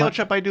this: the mayo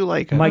chip I do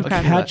like. My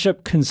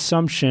ketchup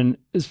consumption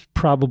is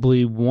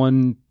probably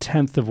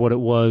 1/10 of what it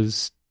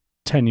was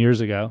 10 years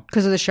ago.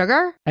 Because of the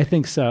sugar? I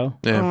think so.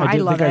 Yeah. I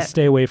love think it. I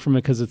stay away from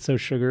it because it's so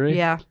sugary.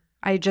 Yeah.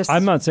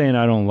 I'm not saying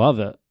I don't love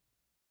it,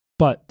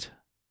 but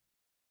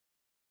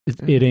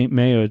it ain't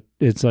mayo.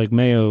 It's like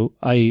mayo.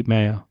 I eat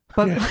mayo.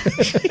 But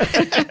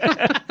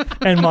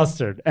And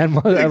mustard. And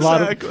a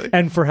lot of,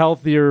 and for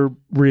healthier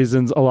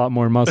reasons, a lot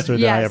more mustard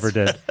than I ever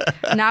did.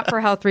 Not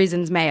for health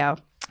reasons, mayo.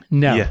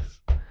 No. Yes.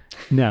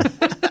 No.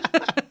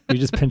 You're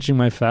just pinching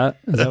my fat?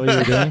 Is that what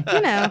you're doing?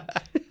 You know.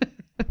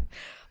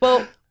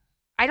 Well,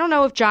 I don't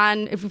know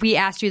if we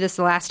asked you this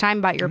the last time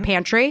about your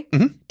pantry.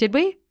 Mm-hmm. Did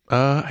we?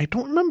 I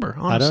don't remember,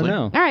 honestly. I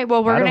don't know. All right.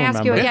 Well, we're going to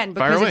ask you again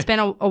Fire because away. it's been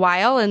a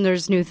while and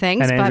there's new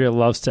things. And Andrea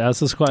loves to ask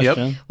this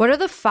question. Yep. What are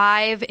the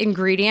 5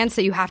 ingredients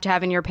that you have to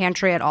have in your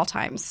pantry at all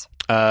times?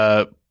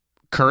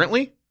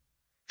 Currently?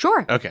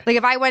 Sure. Okay. Like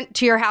if I went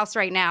to your house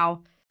right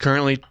now.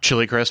 Currently,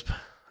 chili crisp.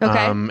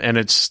 Okay. And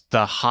it's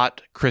the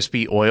hot,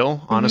 crispy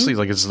oil, honestly.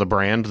 Like, it's the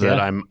brand that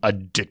I'm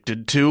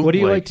addicted to. What do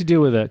you like to do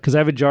with it? Because I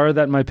have a jar of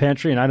that in my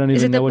pantry, and I don't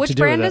even know what to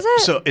do with it. Which brand is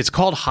it? So it's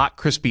called hot,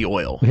 crispy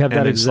oil. We have that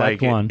and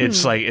exact one.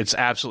 It's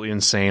absolutely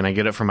insane. I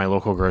get it from my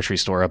local grocery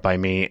store up by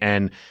me.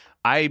 And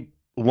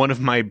one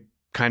of my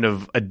kind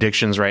of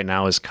addictions right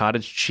now is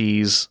cottage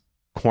cheese,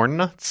 corn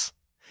nuts,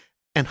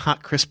 and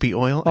hot, crispy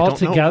oil. All I don't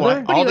together? know why.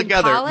 What are All you in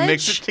together. college?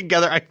 Mix it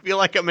together. I feel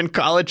like I'm in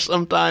college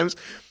sometimes.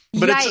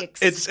 But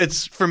Yikes.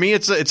 it's for me,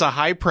 it's a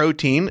high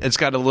protein. It's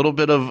got a little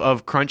bit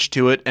of crunch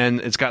to it,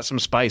 and it's got some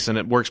spice, and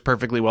it works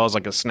perfectly well as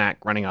like a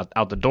snack running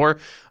out the door.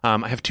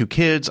 I have 2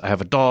 kids, I have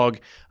a dog,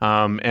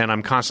 and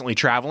I'm constantly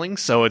traveling,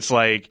 so it's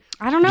like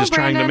I don't know, just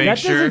trying to Brandon. make That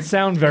sure. doesn't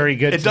sound very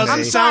good. It to doesn't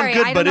me. sound sorry,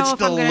 good, I but don't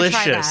it's know if I'm gonna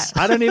try delicious.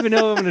 that. I don't even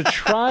know if I'm going to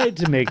try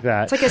to make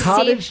that. It's like a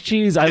cottage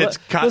cheese.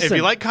 If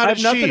you like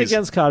cottage I have nothing cheese.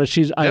 against cottage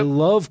cheese. I Yep.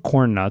 love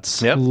corn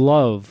nuts. Yep.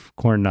 Love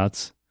corn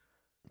nuts.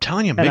 I'm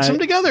telling you, mix them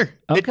together.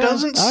 Okay. It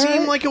doesn't All seem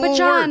right. like it But will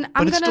John, work,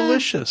 but it's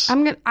delicious.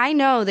 I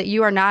know that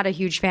you are not a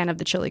huge fan of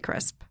the chili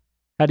crisp.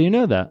 How do you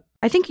know that?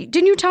 I think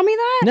didn't you tell me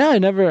that?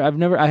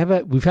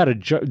 No, we've had a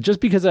jar.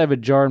 Just because I have a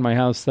jar in my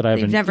house that I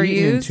haven't never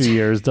eaten used? in 2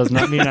 years does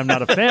not mean I'm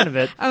not a fan of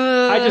it.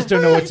 I just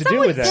don't know what to do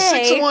with it.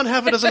 6 of one,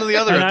 half a dozen of the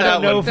other. And at I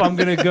don't that know one. if I'm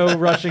going to go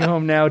rushing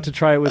home now to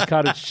try it with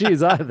cottage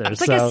cheese either. It's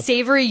like a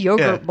savory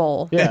yogurt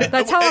bowl. Yeah.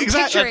 That's how I'm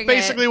Exactly. picturing That's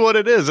basically it. what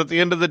it is at the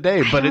end of the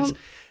day. But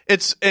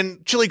it's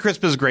and chili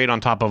crisp is great on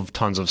top of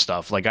tons of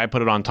stuff. Like I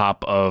put it on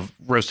top of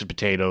roasted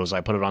potatoes.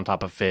 I put it on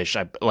top of fish.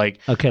 I that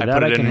put it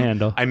I can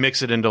handle. I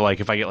mix it into like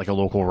if I get like a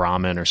local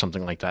ramen or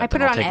something like that. I put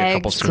then it I'll on take a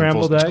couple eggs. spoonfuls.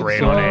 Scrambled It's eggs?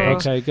 great on Oh,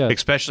 eggs. okay, good.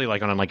 Especially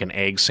like on like an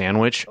egg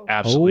sandwich.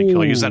 Absolutely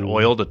cool. Use that Ooh.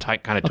 oil to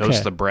kind of toast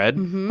Okay. the bread.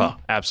 Oh,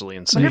 absolutely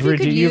insane. Wonder if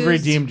you could You've use-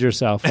 redeemed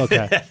yourself.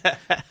 Okay.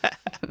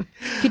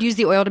 You could use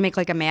the oil to make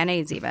like a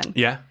mayonnaise even.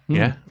 Yeah,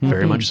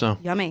 very much so.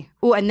 Yummy.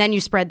 Oh, and then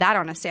you spread that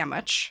on a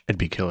sandwich. It'd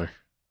be killer.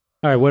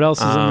 All right. What else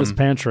is in this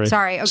pantry?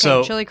 Sorry. Okay.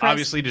 So chili crisp.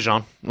 obviously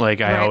Dijon.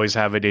 Like I Right. always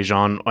have a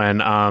Dijon,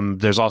 and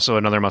there's also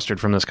another mustard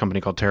from this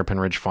company called Terrapin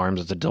Ridge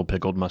Farms. It's a dill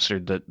pickled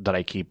mustard that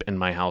I keep in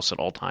my house at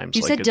all times.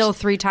 You Like, said it's- dill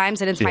 3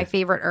 times, and it's my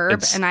favorite herb,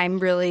 It's- and I'm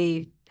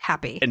really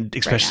happy. and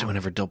especially right now.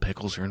 whenever dill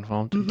pickles are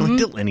involved. Like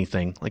dill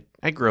anything. Like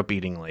I grew up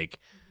eating like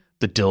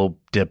the dill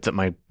dip that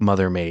my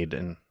mother made,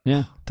 and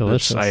Yeah.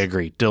 Delicious. I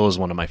agree. Dill is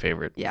one of my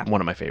favorite. Yeah. One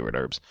of my favorite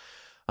herbs.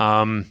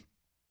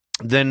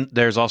 Then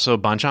there's also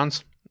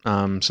banchan's.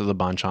 So the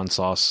banchan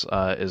sauce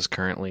is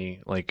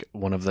currently like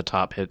one of the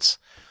top hits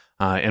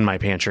in my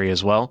pantry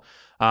as well.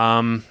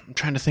 I'm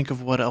trying to think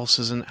of what else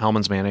is in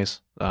Hellman's mayonnaise.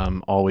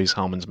 Always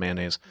Hellman's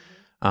mayonnaise.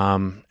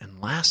 And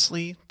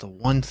lastly, the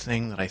one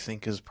thing that I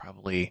think is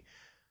probably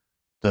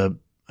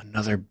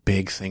another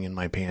big thing in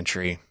my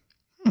pantry.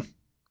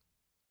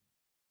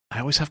 I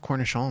always have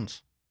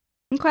cornichons.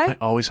 Okay. I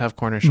always have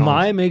cornichons.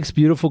 Mai makes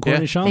beautiful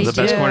cornichons. They the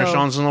best do.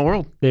 cornichons in the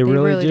world. They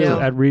really, really do. do.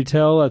 At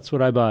retail, that's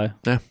what I buy.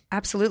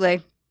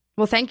 Absolutely.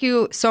 Well, thank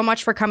you so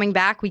much for coming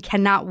back. We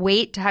cannot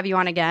wait to have you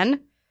on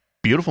again.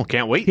 Beautiful.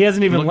 Can't wait. He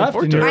hasn't even Looking left.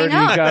 forward And to you it. I already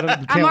know. got him.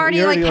 I'm Can't- already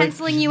you're like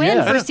penciling you in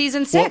Yeah. for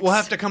season 6. We'll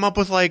have to come up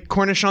with like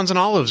cornichons and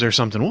olives or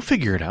something. We'll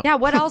figure it out. Yeah.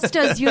 What else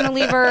does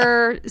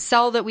Unilever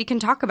sell that we can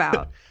talk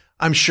about?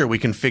 I'm sure we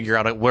can figure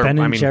out where. Ben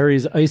and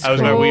Jerry's ice I was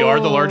cream. gonna, we are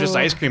the Oh. largest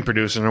ice cream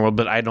producer in the world,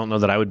 but I don't know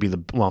that I would be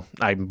the. Well,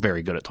 I'm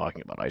very good at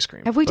talking about ice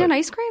cream. Have we but done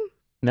ice cream?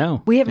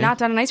 No. We have not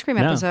done an ice cream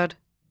No. episode.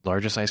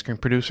 largest ice cream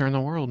producer in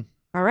the world?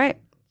 All right.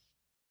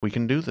 We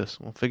can do this.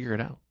 We'll figure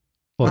it out.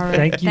 Well, All right.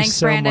 thank you Thanks,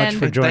 so Brandon. much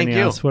for joining Thank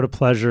you. us. What a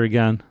pleasure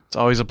again. It's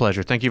always a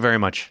pleasure. Thank you very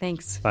much.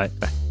 Thanks. Bye.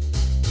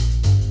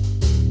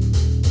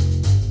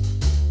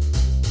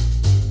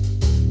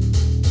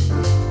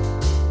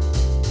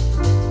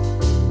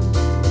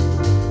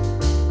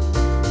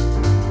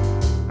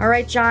 All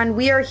right, John,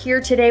 we are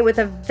here today with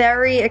a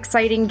very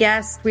exciting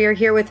guest. We are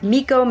here with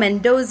Miko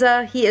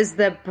Mendoza. He is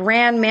the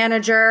brand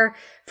manager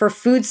for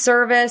food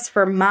service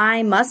for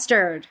My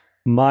Mustard.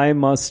 My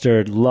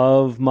mustard.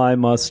 Love my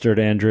mustard,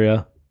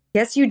 Andrea.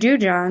 Yes, you do,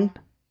 John.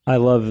 I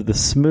love the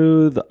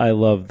smooth. I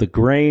love the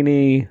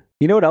grainy.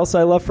 You know what else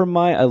I love from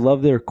I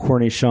love their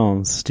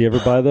cornichons. Do you ever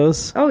buy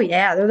those? Oh,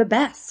 yeah, they're the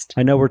best.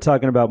 I know we're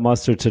talking about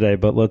mustard today,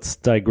 but let's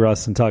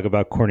digress and talk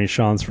about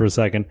cornichons for a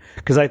second,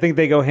 because I think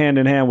they go hand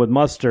in hand with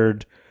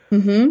mustard.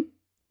 Mm-hmm.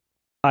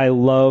 I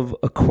love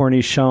a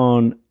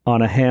cornichon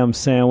on a ham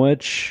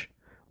sandwich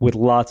with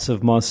lots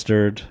of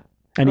mustard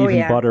and Oh, even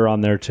yeah. butter on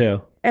there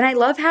too. And I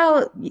love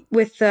how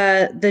with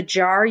the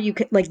jar, you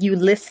could, like, you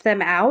lift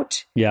them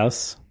out,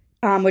 Yes.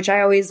 which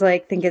I always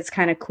think is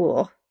kind of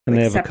cool. And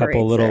they Like, have a couple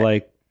separates little it.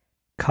 like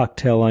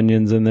cocktail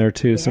onions in there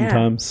too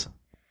sometimes.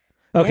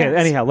 Okay, Yes.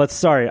 anyhow,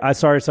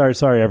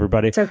 sorry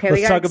everybody. It's okay, we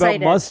Let's got talk about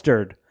excited.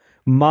 mustard.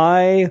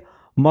 My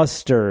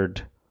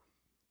mustard.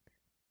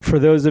 For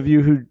those of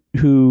you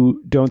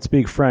who don't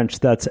speak French,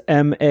 that's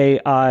Maille.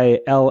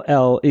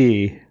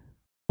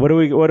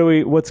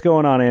 What's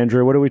going on,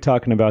 Andrew? What are we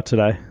talking about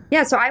today?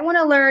 Yeah, so I want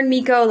to learn,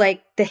 Miko,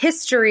 like the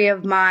history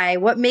of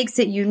what makes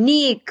it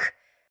unique,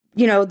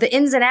 the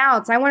ins and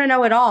outs. I want to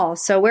know it all.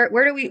 So where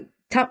do we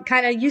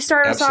kind of, you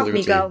start us off,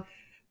 Absolutely. Miko.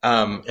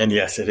 And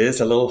yes, it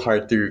is a little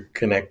hard to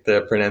connect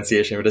the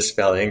pronunciation with the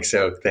spelling.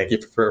 So thank you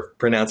for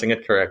pronouncing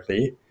it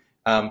correctly.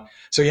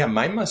 So yeah,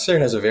 My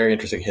Mustard has a very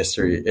interesting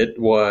history.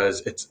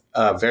 It's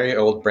a very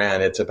old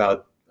brand. It's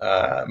about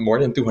more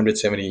than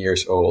 270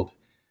 years old.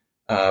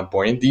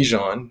 Born in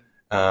Dijon,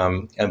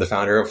 and the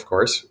founder, of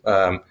course,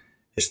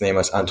 his name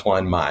was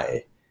Antoine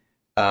Mai.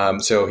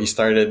 So he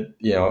started,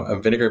 a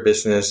vinegar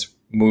business,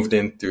 moved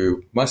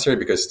into mustard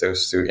because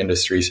those two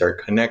industries are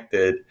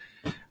connected.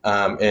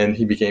 And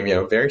he became,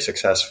 very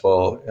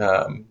successful.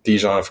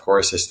 Dijon, of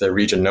course, is the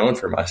region known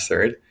for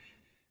mustard.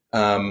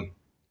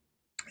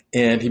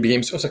 And he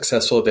became so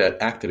successful that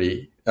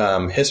actually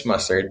his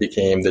mustard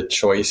became the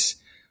choice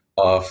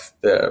of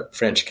the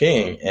French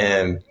king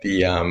and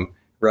the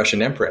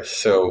Russian empress.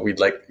 So we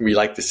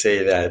like to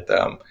say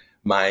that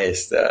Mai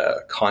is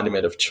the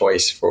condiment of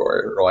choice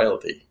for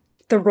royalty.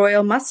 The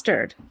royal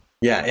mustard.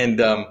 Yeah, and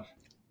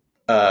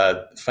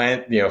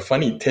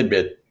funny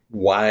tidbit,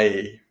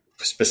 why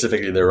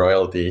specifically the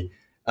royalty?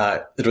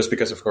 It was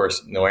because, of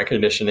course, no air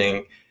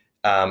conditioning.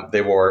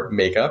 They wore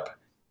makeup,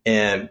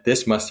 and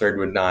this mustard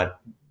would not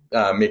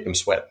make them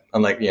sweat.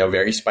 Unlike,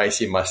 very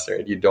spicy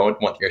mustard, you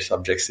don't want your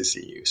subjects to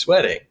see you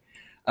sweating.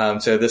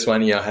 So this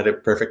one, had a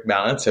perfect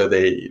balance. So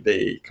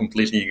they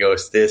completely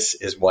goes, this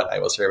is what I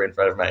will serve in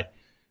front of my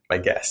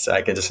guests.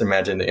 I can just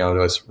imagine,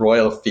 those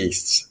royal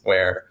feasts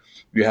where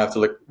you have to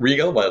look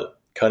regal while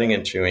cutting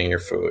and chewing your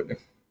food.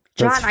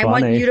 John, I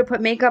want you to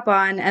put makeup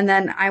on, and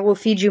then I will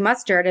feed you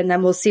mustard, and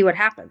then we'll see what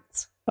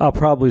happens. I'll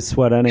probably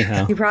sweat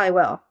anyhow. You probably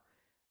will.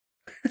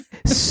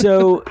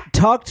 So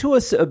talk to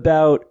us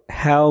about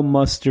how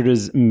mustard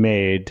is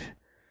made.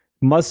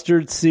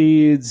 Mustard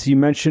seeds, you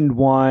mentioned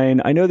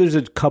wine. I know there's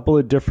a couple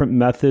of different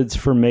methods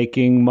for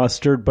making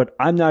mustard, but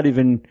I'm not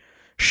even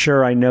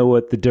sure I know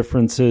what the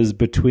difference is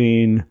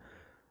between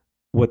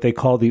what they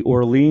call the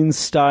Orleans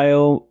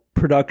style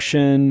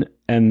production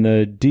and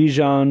the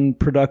Dijon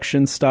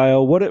production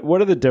style.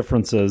 What are the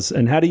differences,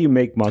 and how do you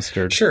make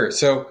mustard? Sure.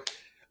 So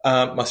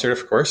mustard,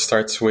 of course,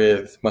 starts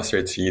with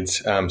mustard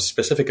seeds.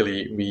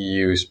 Specifically, we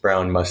use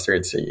brown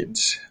mustard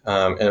seeds.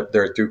 And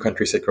there are two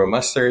countries that grow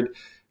mustard,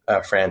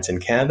 France and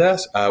Canada.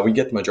 We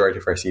get the majority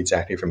of our seeds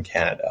actually from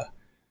Canada.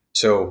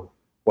 So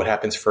what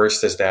happens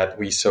first is that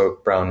we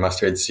soak brown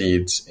mustard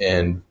seeds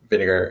in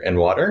vinegar and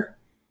water.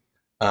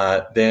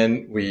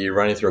 Then we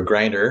run it through a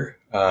grinder.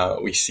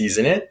 We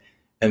season it,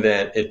 and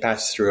then it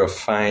passes through a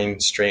fine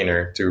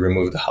strainer to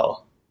remove the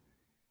hull.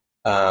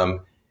 And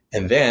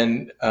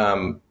then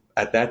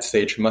at that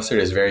stage, mustard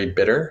is very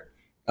bitter.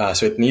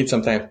 So it needs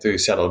some time to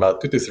settle,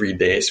 about 2 to 3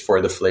 days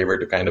for the flavor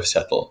to kind of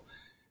settle.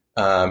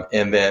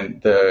 And then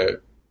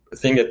the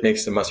thing that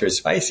makes the mustard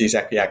spicy is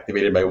actually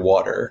activated by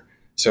water.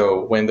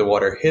 So when the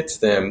water hits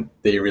them,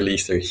 they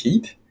release their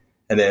heat,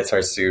 and then it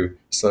starts to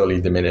slowly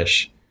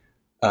diminish.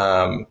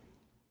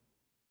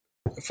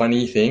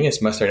 Funny thing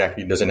is mustard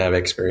actually doesn't have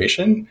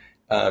expiration.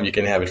 You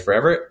can have it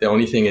forever. The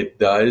only thing it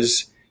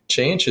does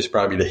change is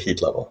probably the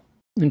heat level.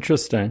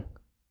 Interesting.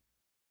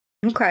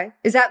 Okay.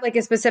 Is that like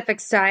a specific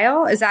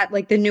style? Is that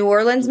like the New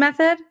Orleans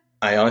method?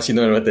 I honestly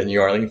don't know what the New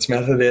Orleans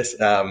method is,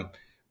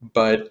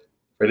 but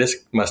for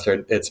this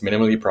mustard, it's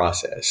minimally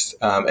processed.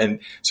 And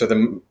so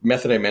the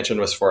method I mentioned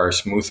was for our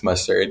smooth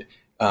mustard.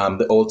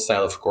 The old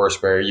style, of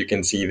course, where you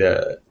can see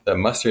the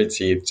mustard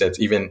seeds, that's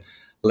even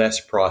less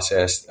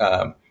processed.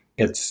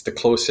 It's the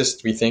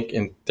closest, we think,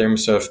 in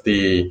terms of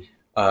the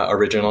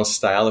original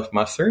style of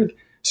mustard.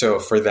 So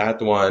for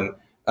that one,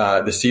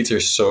 the seeds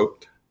are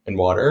soaked in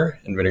water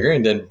and vinegar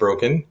and then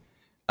broken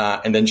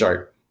and then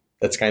jarred.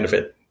 That's kind of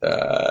it.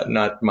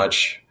 Not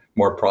much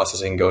more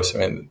processing goes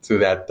into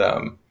that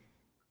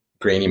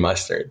grainy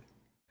mustard.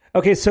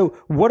 Okay, so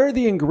what are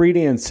the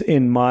ingredients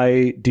in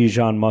my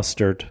Dijon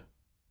mustard?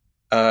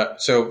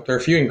 So there are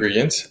a few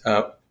ingredients.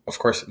 Of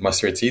course,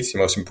 mustard seeds, the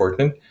most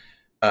important.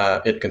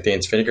 It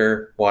contains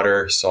vinegar,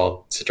 water,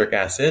 salt, citric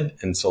acid,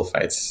 and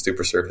sulfites to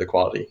preserve the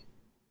quality.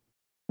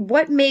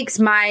 What makes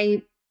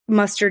my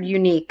mustard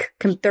unique?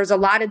 There's a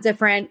lot of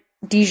different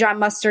Dijon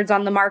mustards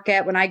on the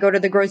market. When I go to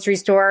the grocery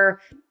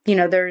store,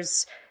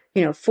 there's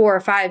 4 or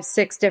 5,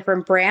 6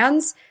 different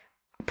brands.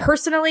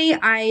 Personally,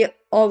 I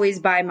always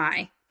buy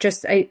my.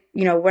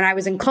 When I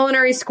was in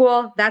culinary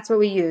school, that's what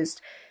we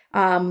used.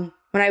 When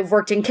I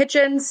worked in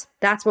kitchens,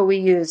 that's what we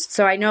used.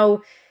 So I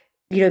know,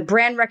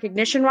 brand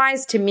recognition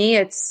wise, to me,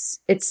 it's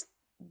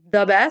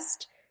the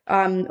best,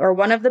 or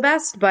one of the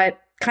best, but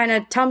kind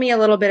of tell me a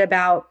little bit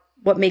about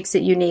what makes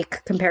it unique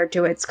compared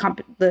to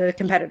the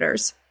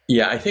competitors.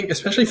 Yeah, I think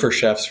especially for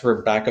chefs,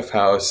 for back of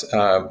house,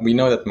 we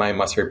know that my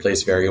mustard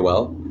plays very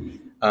well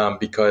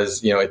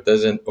because, it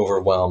doesn't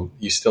overwhelm.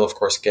 You still, of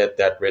course, get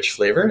that rich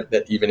flavor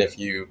that even if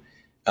you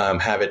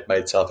have it by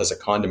itself as a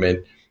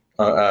condiment,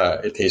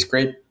 it tastes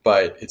great,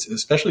 but it's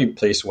especially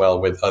plays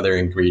well with other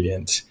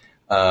ingredients.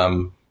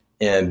 The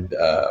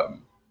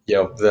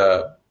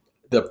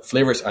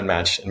flavor is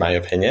unmatched, in my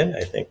opinion.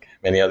 I think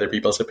many other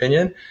people's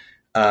opinion,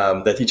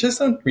 that you just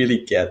don't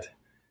really get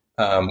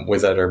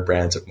with other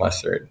brands of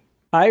mustard.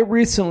 I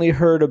recently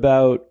heard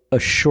about a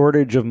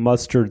shortage of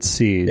mustard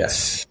seeds.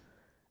 Yes.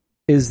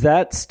 Is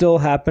that still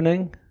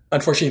happening?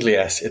 Unfortunately,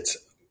 yes.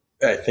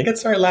 I think it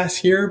started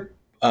last year,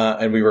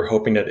 and we were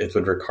hoping that it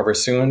would recover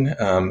soon.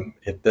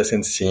 It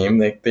doesn't seem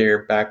like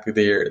they're back to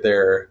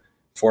their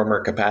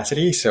former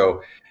capacity,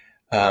 so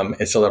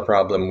it's still a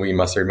problem we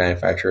mustard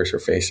manufacturers are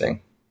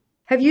facing.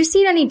 Have you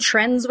seen any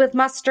trends with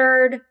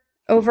mustard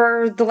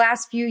over the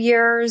last few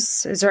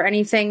years? Is there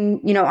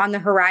anything, on the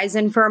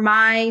horizon for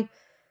my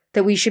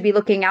that we should be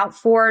looking out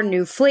for?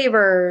 New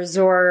flavors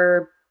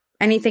or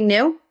anything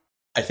new?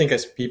 I think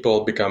as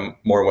people become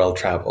more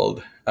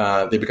well-traveled,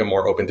 they become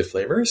more open to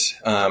flavors,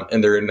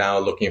 and they're now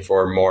looking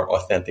for more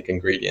authentic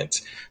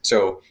ingredients.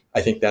 So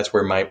I think that's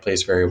where my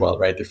plays very well,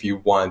 right? If you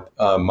want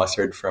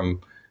mustard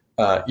from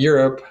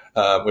Europe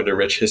with a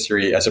rich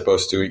history, as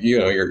opposed to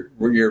your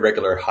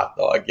regular hot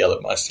dog yellow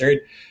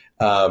mustard,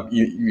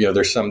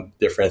 there's some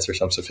difference or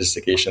some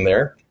sophistication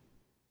there.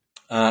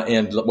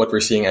 And what we're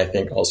seeing, I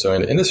think, also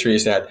in the industry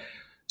is that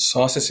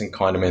sauces and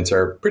condiments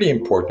are pretty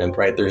important,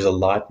 right? There's a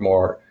lot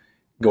more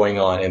going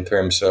on in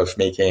terms of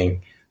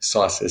making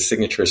sauces,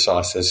 signature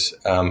sauces.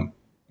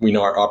 We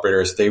know our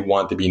operators, they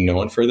want to be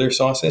known for their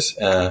sauces.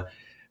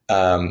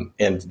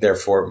 And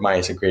therefore, mine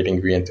is a great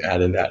ingredient to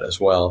add in that as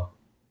well.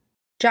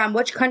 John,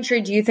 which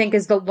country do you think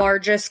is the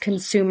largest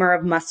consumer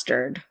of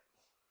mustard?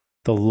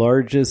 The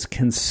largest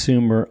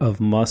consumer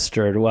of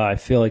mustard. Wow, I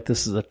feel like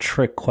this is a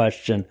trick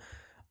question.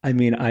 I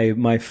mean,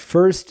 my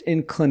first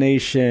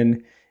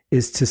inclination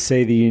is to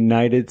say the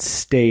United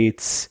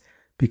States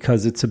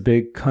because it's a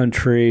big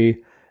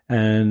country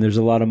and there's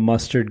a lot of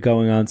mustard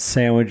going on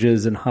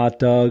sandwiches and hot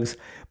dogs.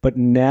 But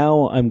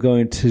now I'm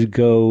going to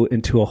go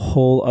into a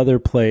whole other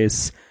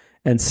place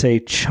and say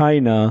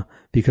China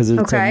because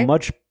it's a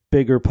much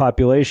bigger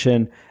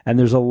population and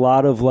there's a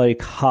lot of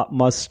like hot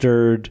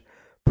mustard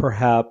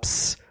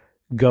perhaps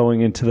going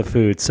into the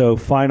food. So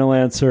final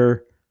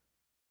answer,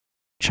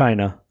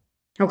 China.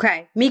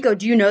 Okay. Miko,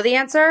 do you know the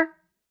answer?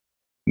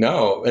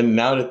 No. And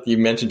now that you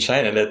mentioned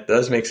China, that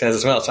does make sense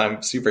as well. So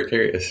I'm super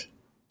curious.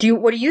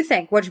 What do you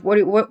think? What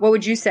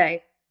would you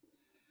say?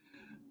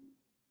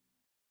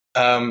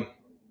 I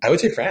would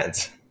say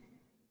France.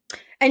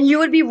 And you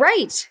would be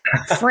right.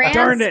 France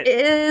Darn it.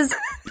 is...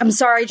 I'm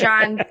sorry,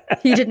 John.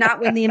 You did not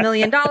win the $1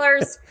 million.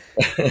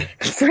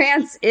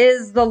 France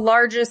is the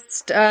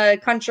largest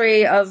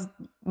country of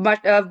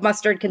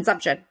mustard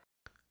consumption.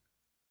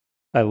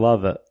 I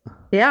love it.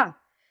 Yeah.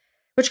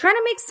 Which kind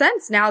of makes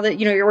sense now that,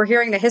 we're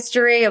hearing the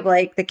history of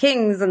like the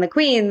kings and the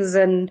queens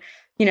and,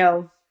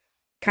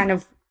 kind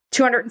of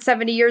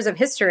 270 years of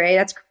history.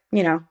 That's,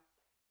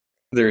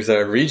 There's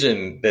a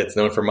region that's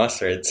known for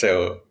mustard.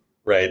 So,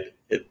 right.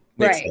 It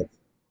makes sense.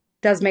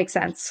 Does make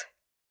sense.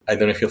 I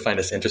don't know if you'll find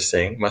this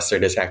interesting.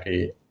 Mustard is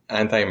actually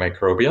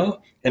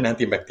antimicrobial and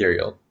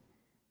antibacterial.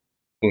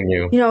 Who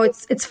knew?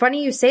 It's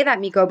funny you say that,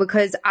 Miko,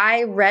 because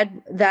I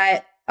read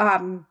that,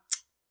 I'll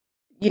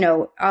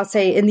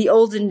say in the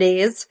olden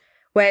days,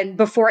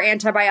 before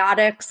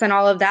antibiotics and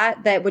all of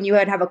that when you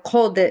would have a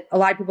cold, that a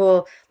lot of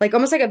people, like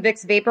almost like a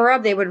Vicks Vapor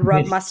Rub, they would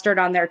rub mustard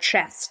on their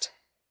chest.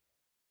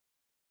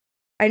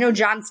 I know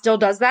John still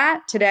does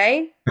that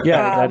today.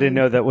 Yeah, I didn't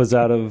know that was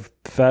out of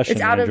fashion.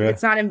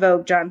 It's not in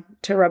vogue, John,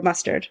 to rub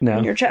mustard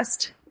on your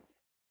chest.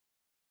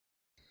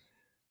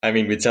 I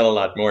mean, we'd sell a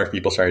lot more if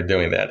people started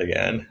doing that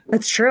again.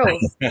 That's true.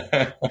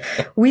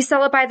 We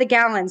sell it by the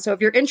gallon. So if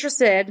you're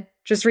interested,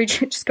 just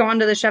go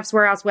onto the Chef's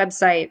Warehouse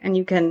website and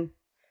you can.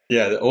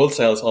 Yeah, the old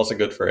style is also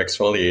good for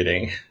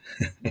exfoliating.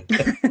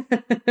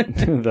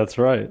 That's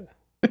right.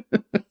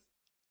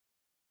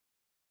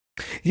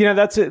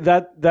 That's it.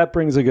 That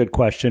brings a good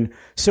question.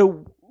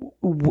 So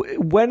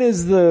when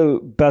is the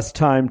best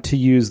time to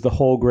use the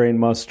whole grain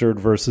mustard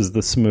versus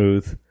the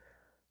smooth?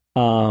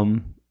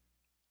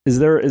 Is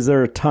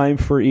there a time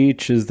for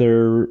each? Is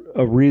there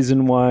a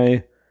reason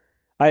why?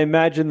 I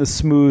imagine the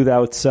smooth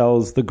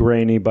outsells the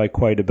grainy by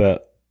quite a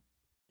bit.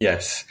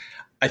 Yes.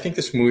 I think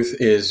the smooth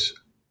is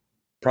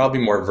probably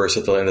more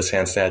versatile in the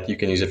sense that you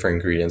can use it for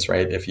ingredients,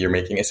 right? If you're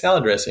making a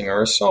salad dressing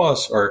or a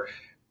sauce or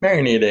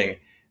marinating,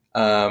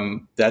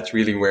 that's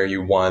really where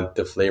you want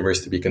the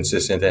flavors to be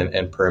consistent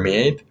and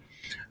permeate.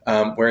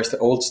 Whereas the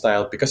old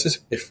style, because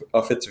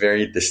of its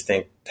very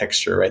distinct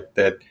texture, right,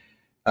 that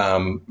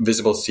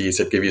visible seeds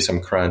that give you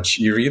some crunch,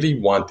 you really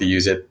want to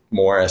use it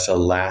more as a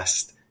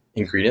last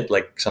ingredient,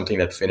 like something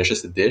that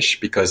finishes the dish,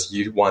 because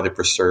you want to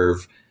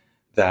preserve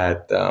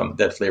that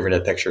flavor and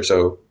that texture.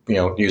 So,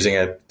 using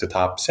it to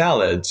top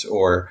salads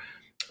or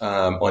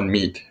on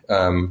meat,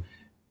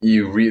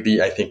 you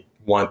really, I think,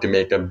 want to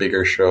make a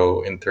bigger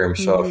show in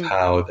terms of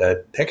how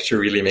that texture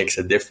really makes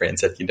a difference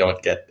that you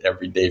don't get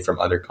every day from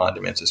other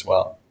condiments as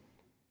well.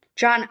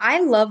 John, I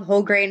love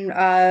whole grain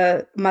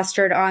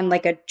mustard on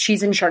like a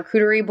cheese and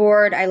charcuterie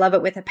board. I love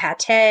it with a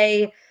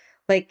pate.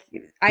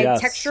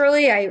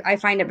 Texturally, I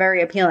find it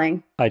very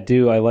appealing. I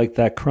do. I like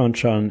that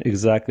crunch on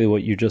exactly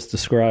what you just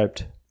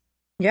described.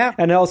 Yeah.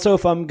 And also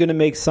if I'm going to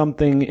make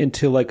something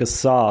into like a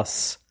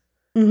sauce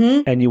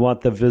and you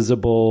want the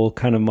visible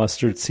kind of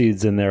mustard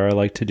seeds in there, I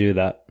like to do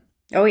that.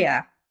 Oh,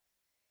 yeah.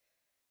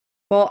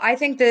 Well, I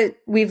think that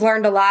we've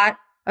learned a lot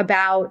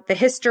about the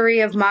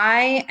history of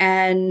Mai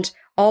and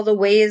all the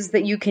ways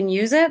that you can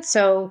use it.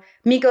 So,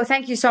 Miko,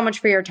 thank you so much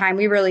for your time.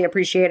 We really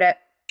appreciate it.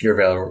 You're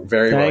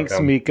very welcome. Thanks,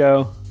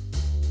 Miko.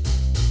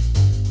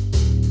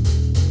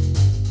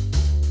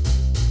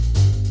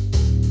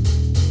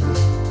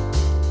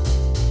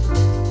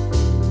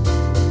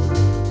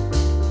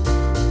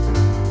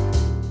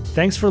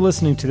 Thanks for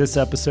listening to this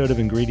episode of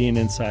Ingredient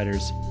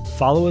Insiders.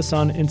 Follow us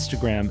on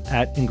Instagram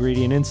at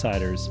Ingredient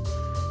Insiders.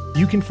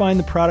 You can find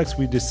the products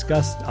we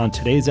discussed on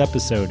today's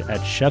episode at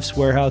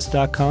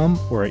chefswarehouse.com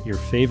or at your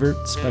favorite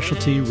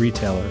specialty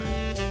retailer.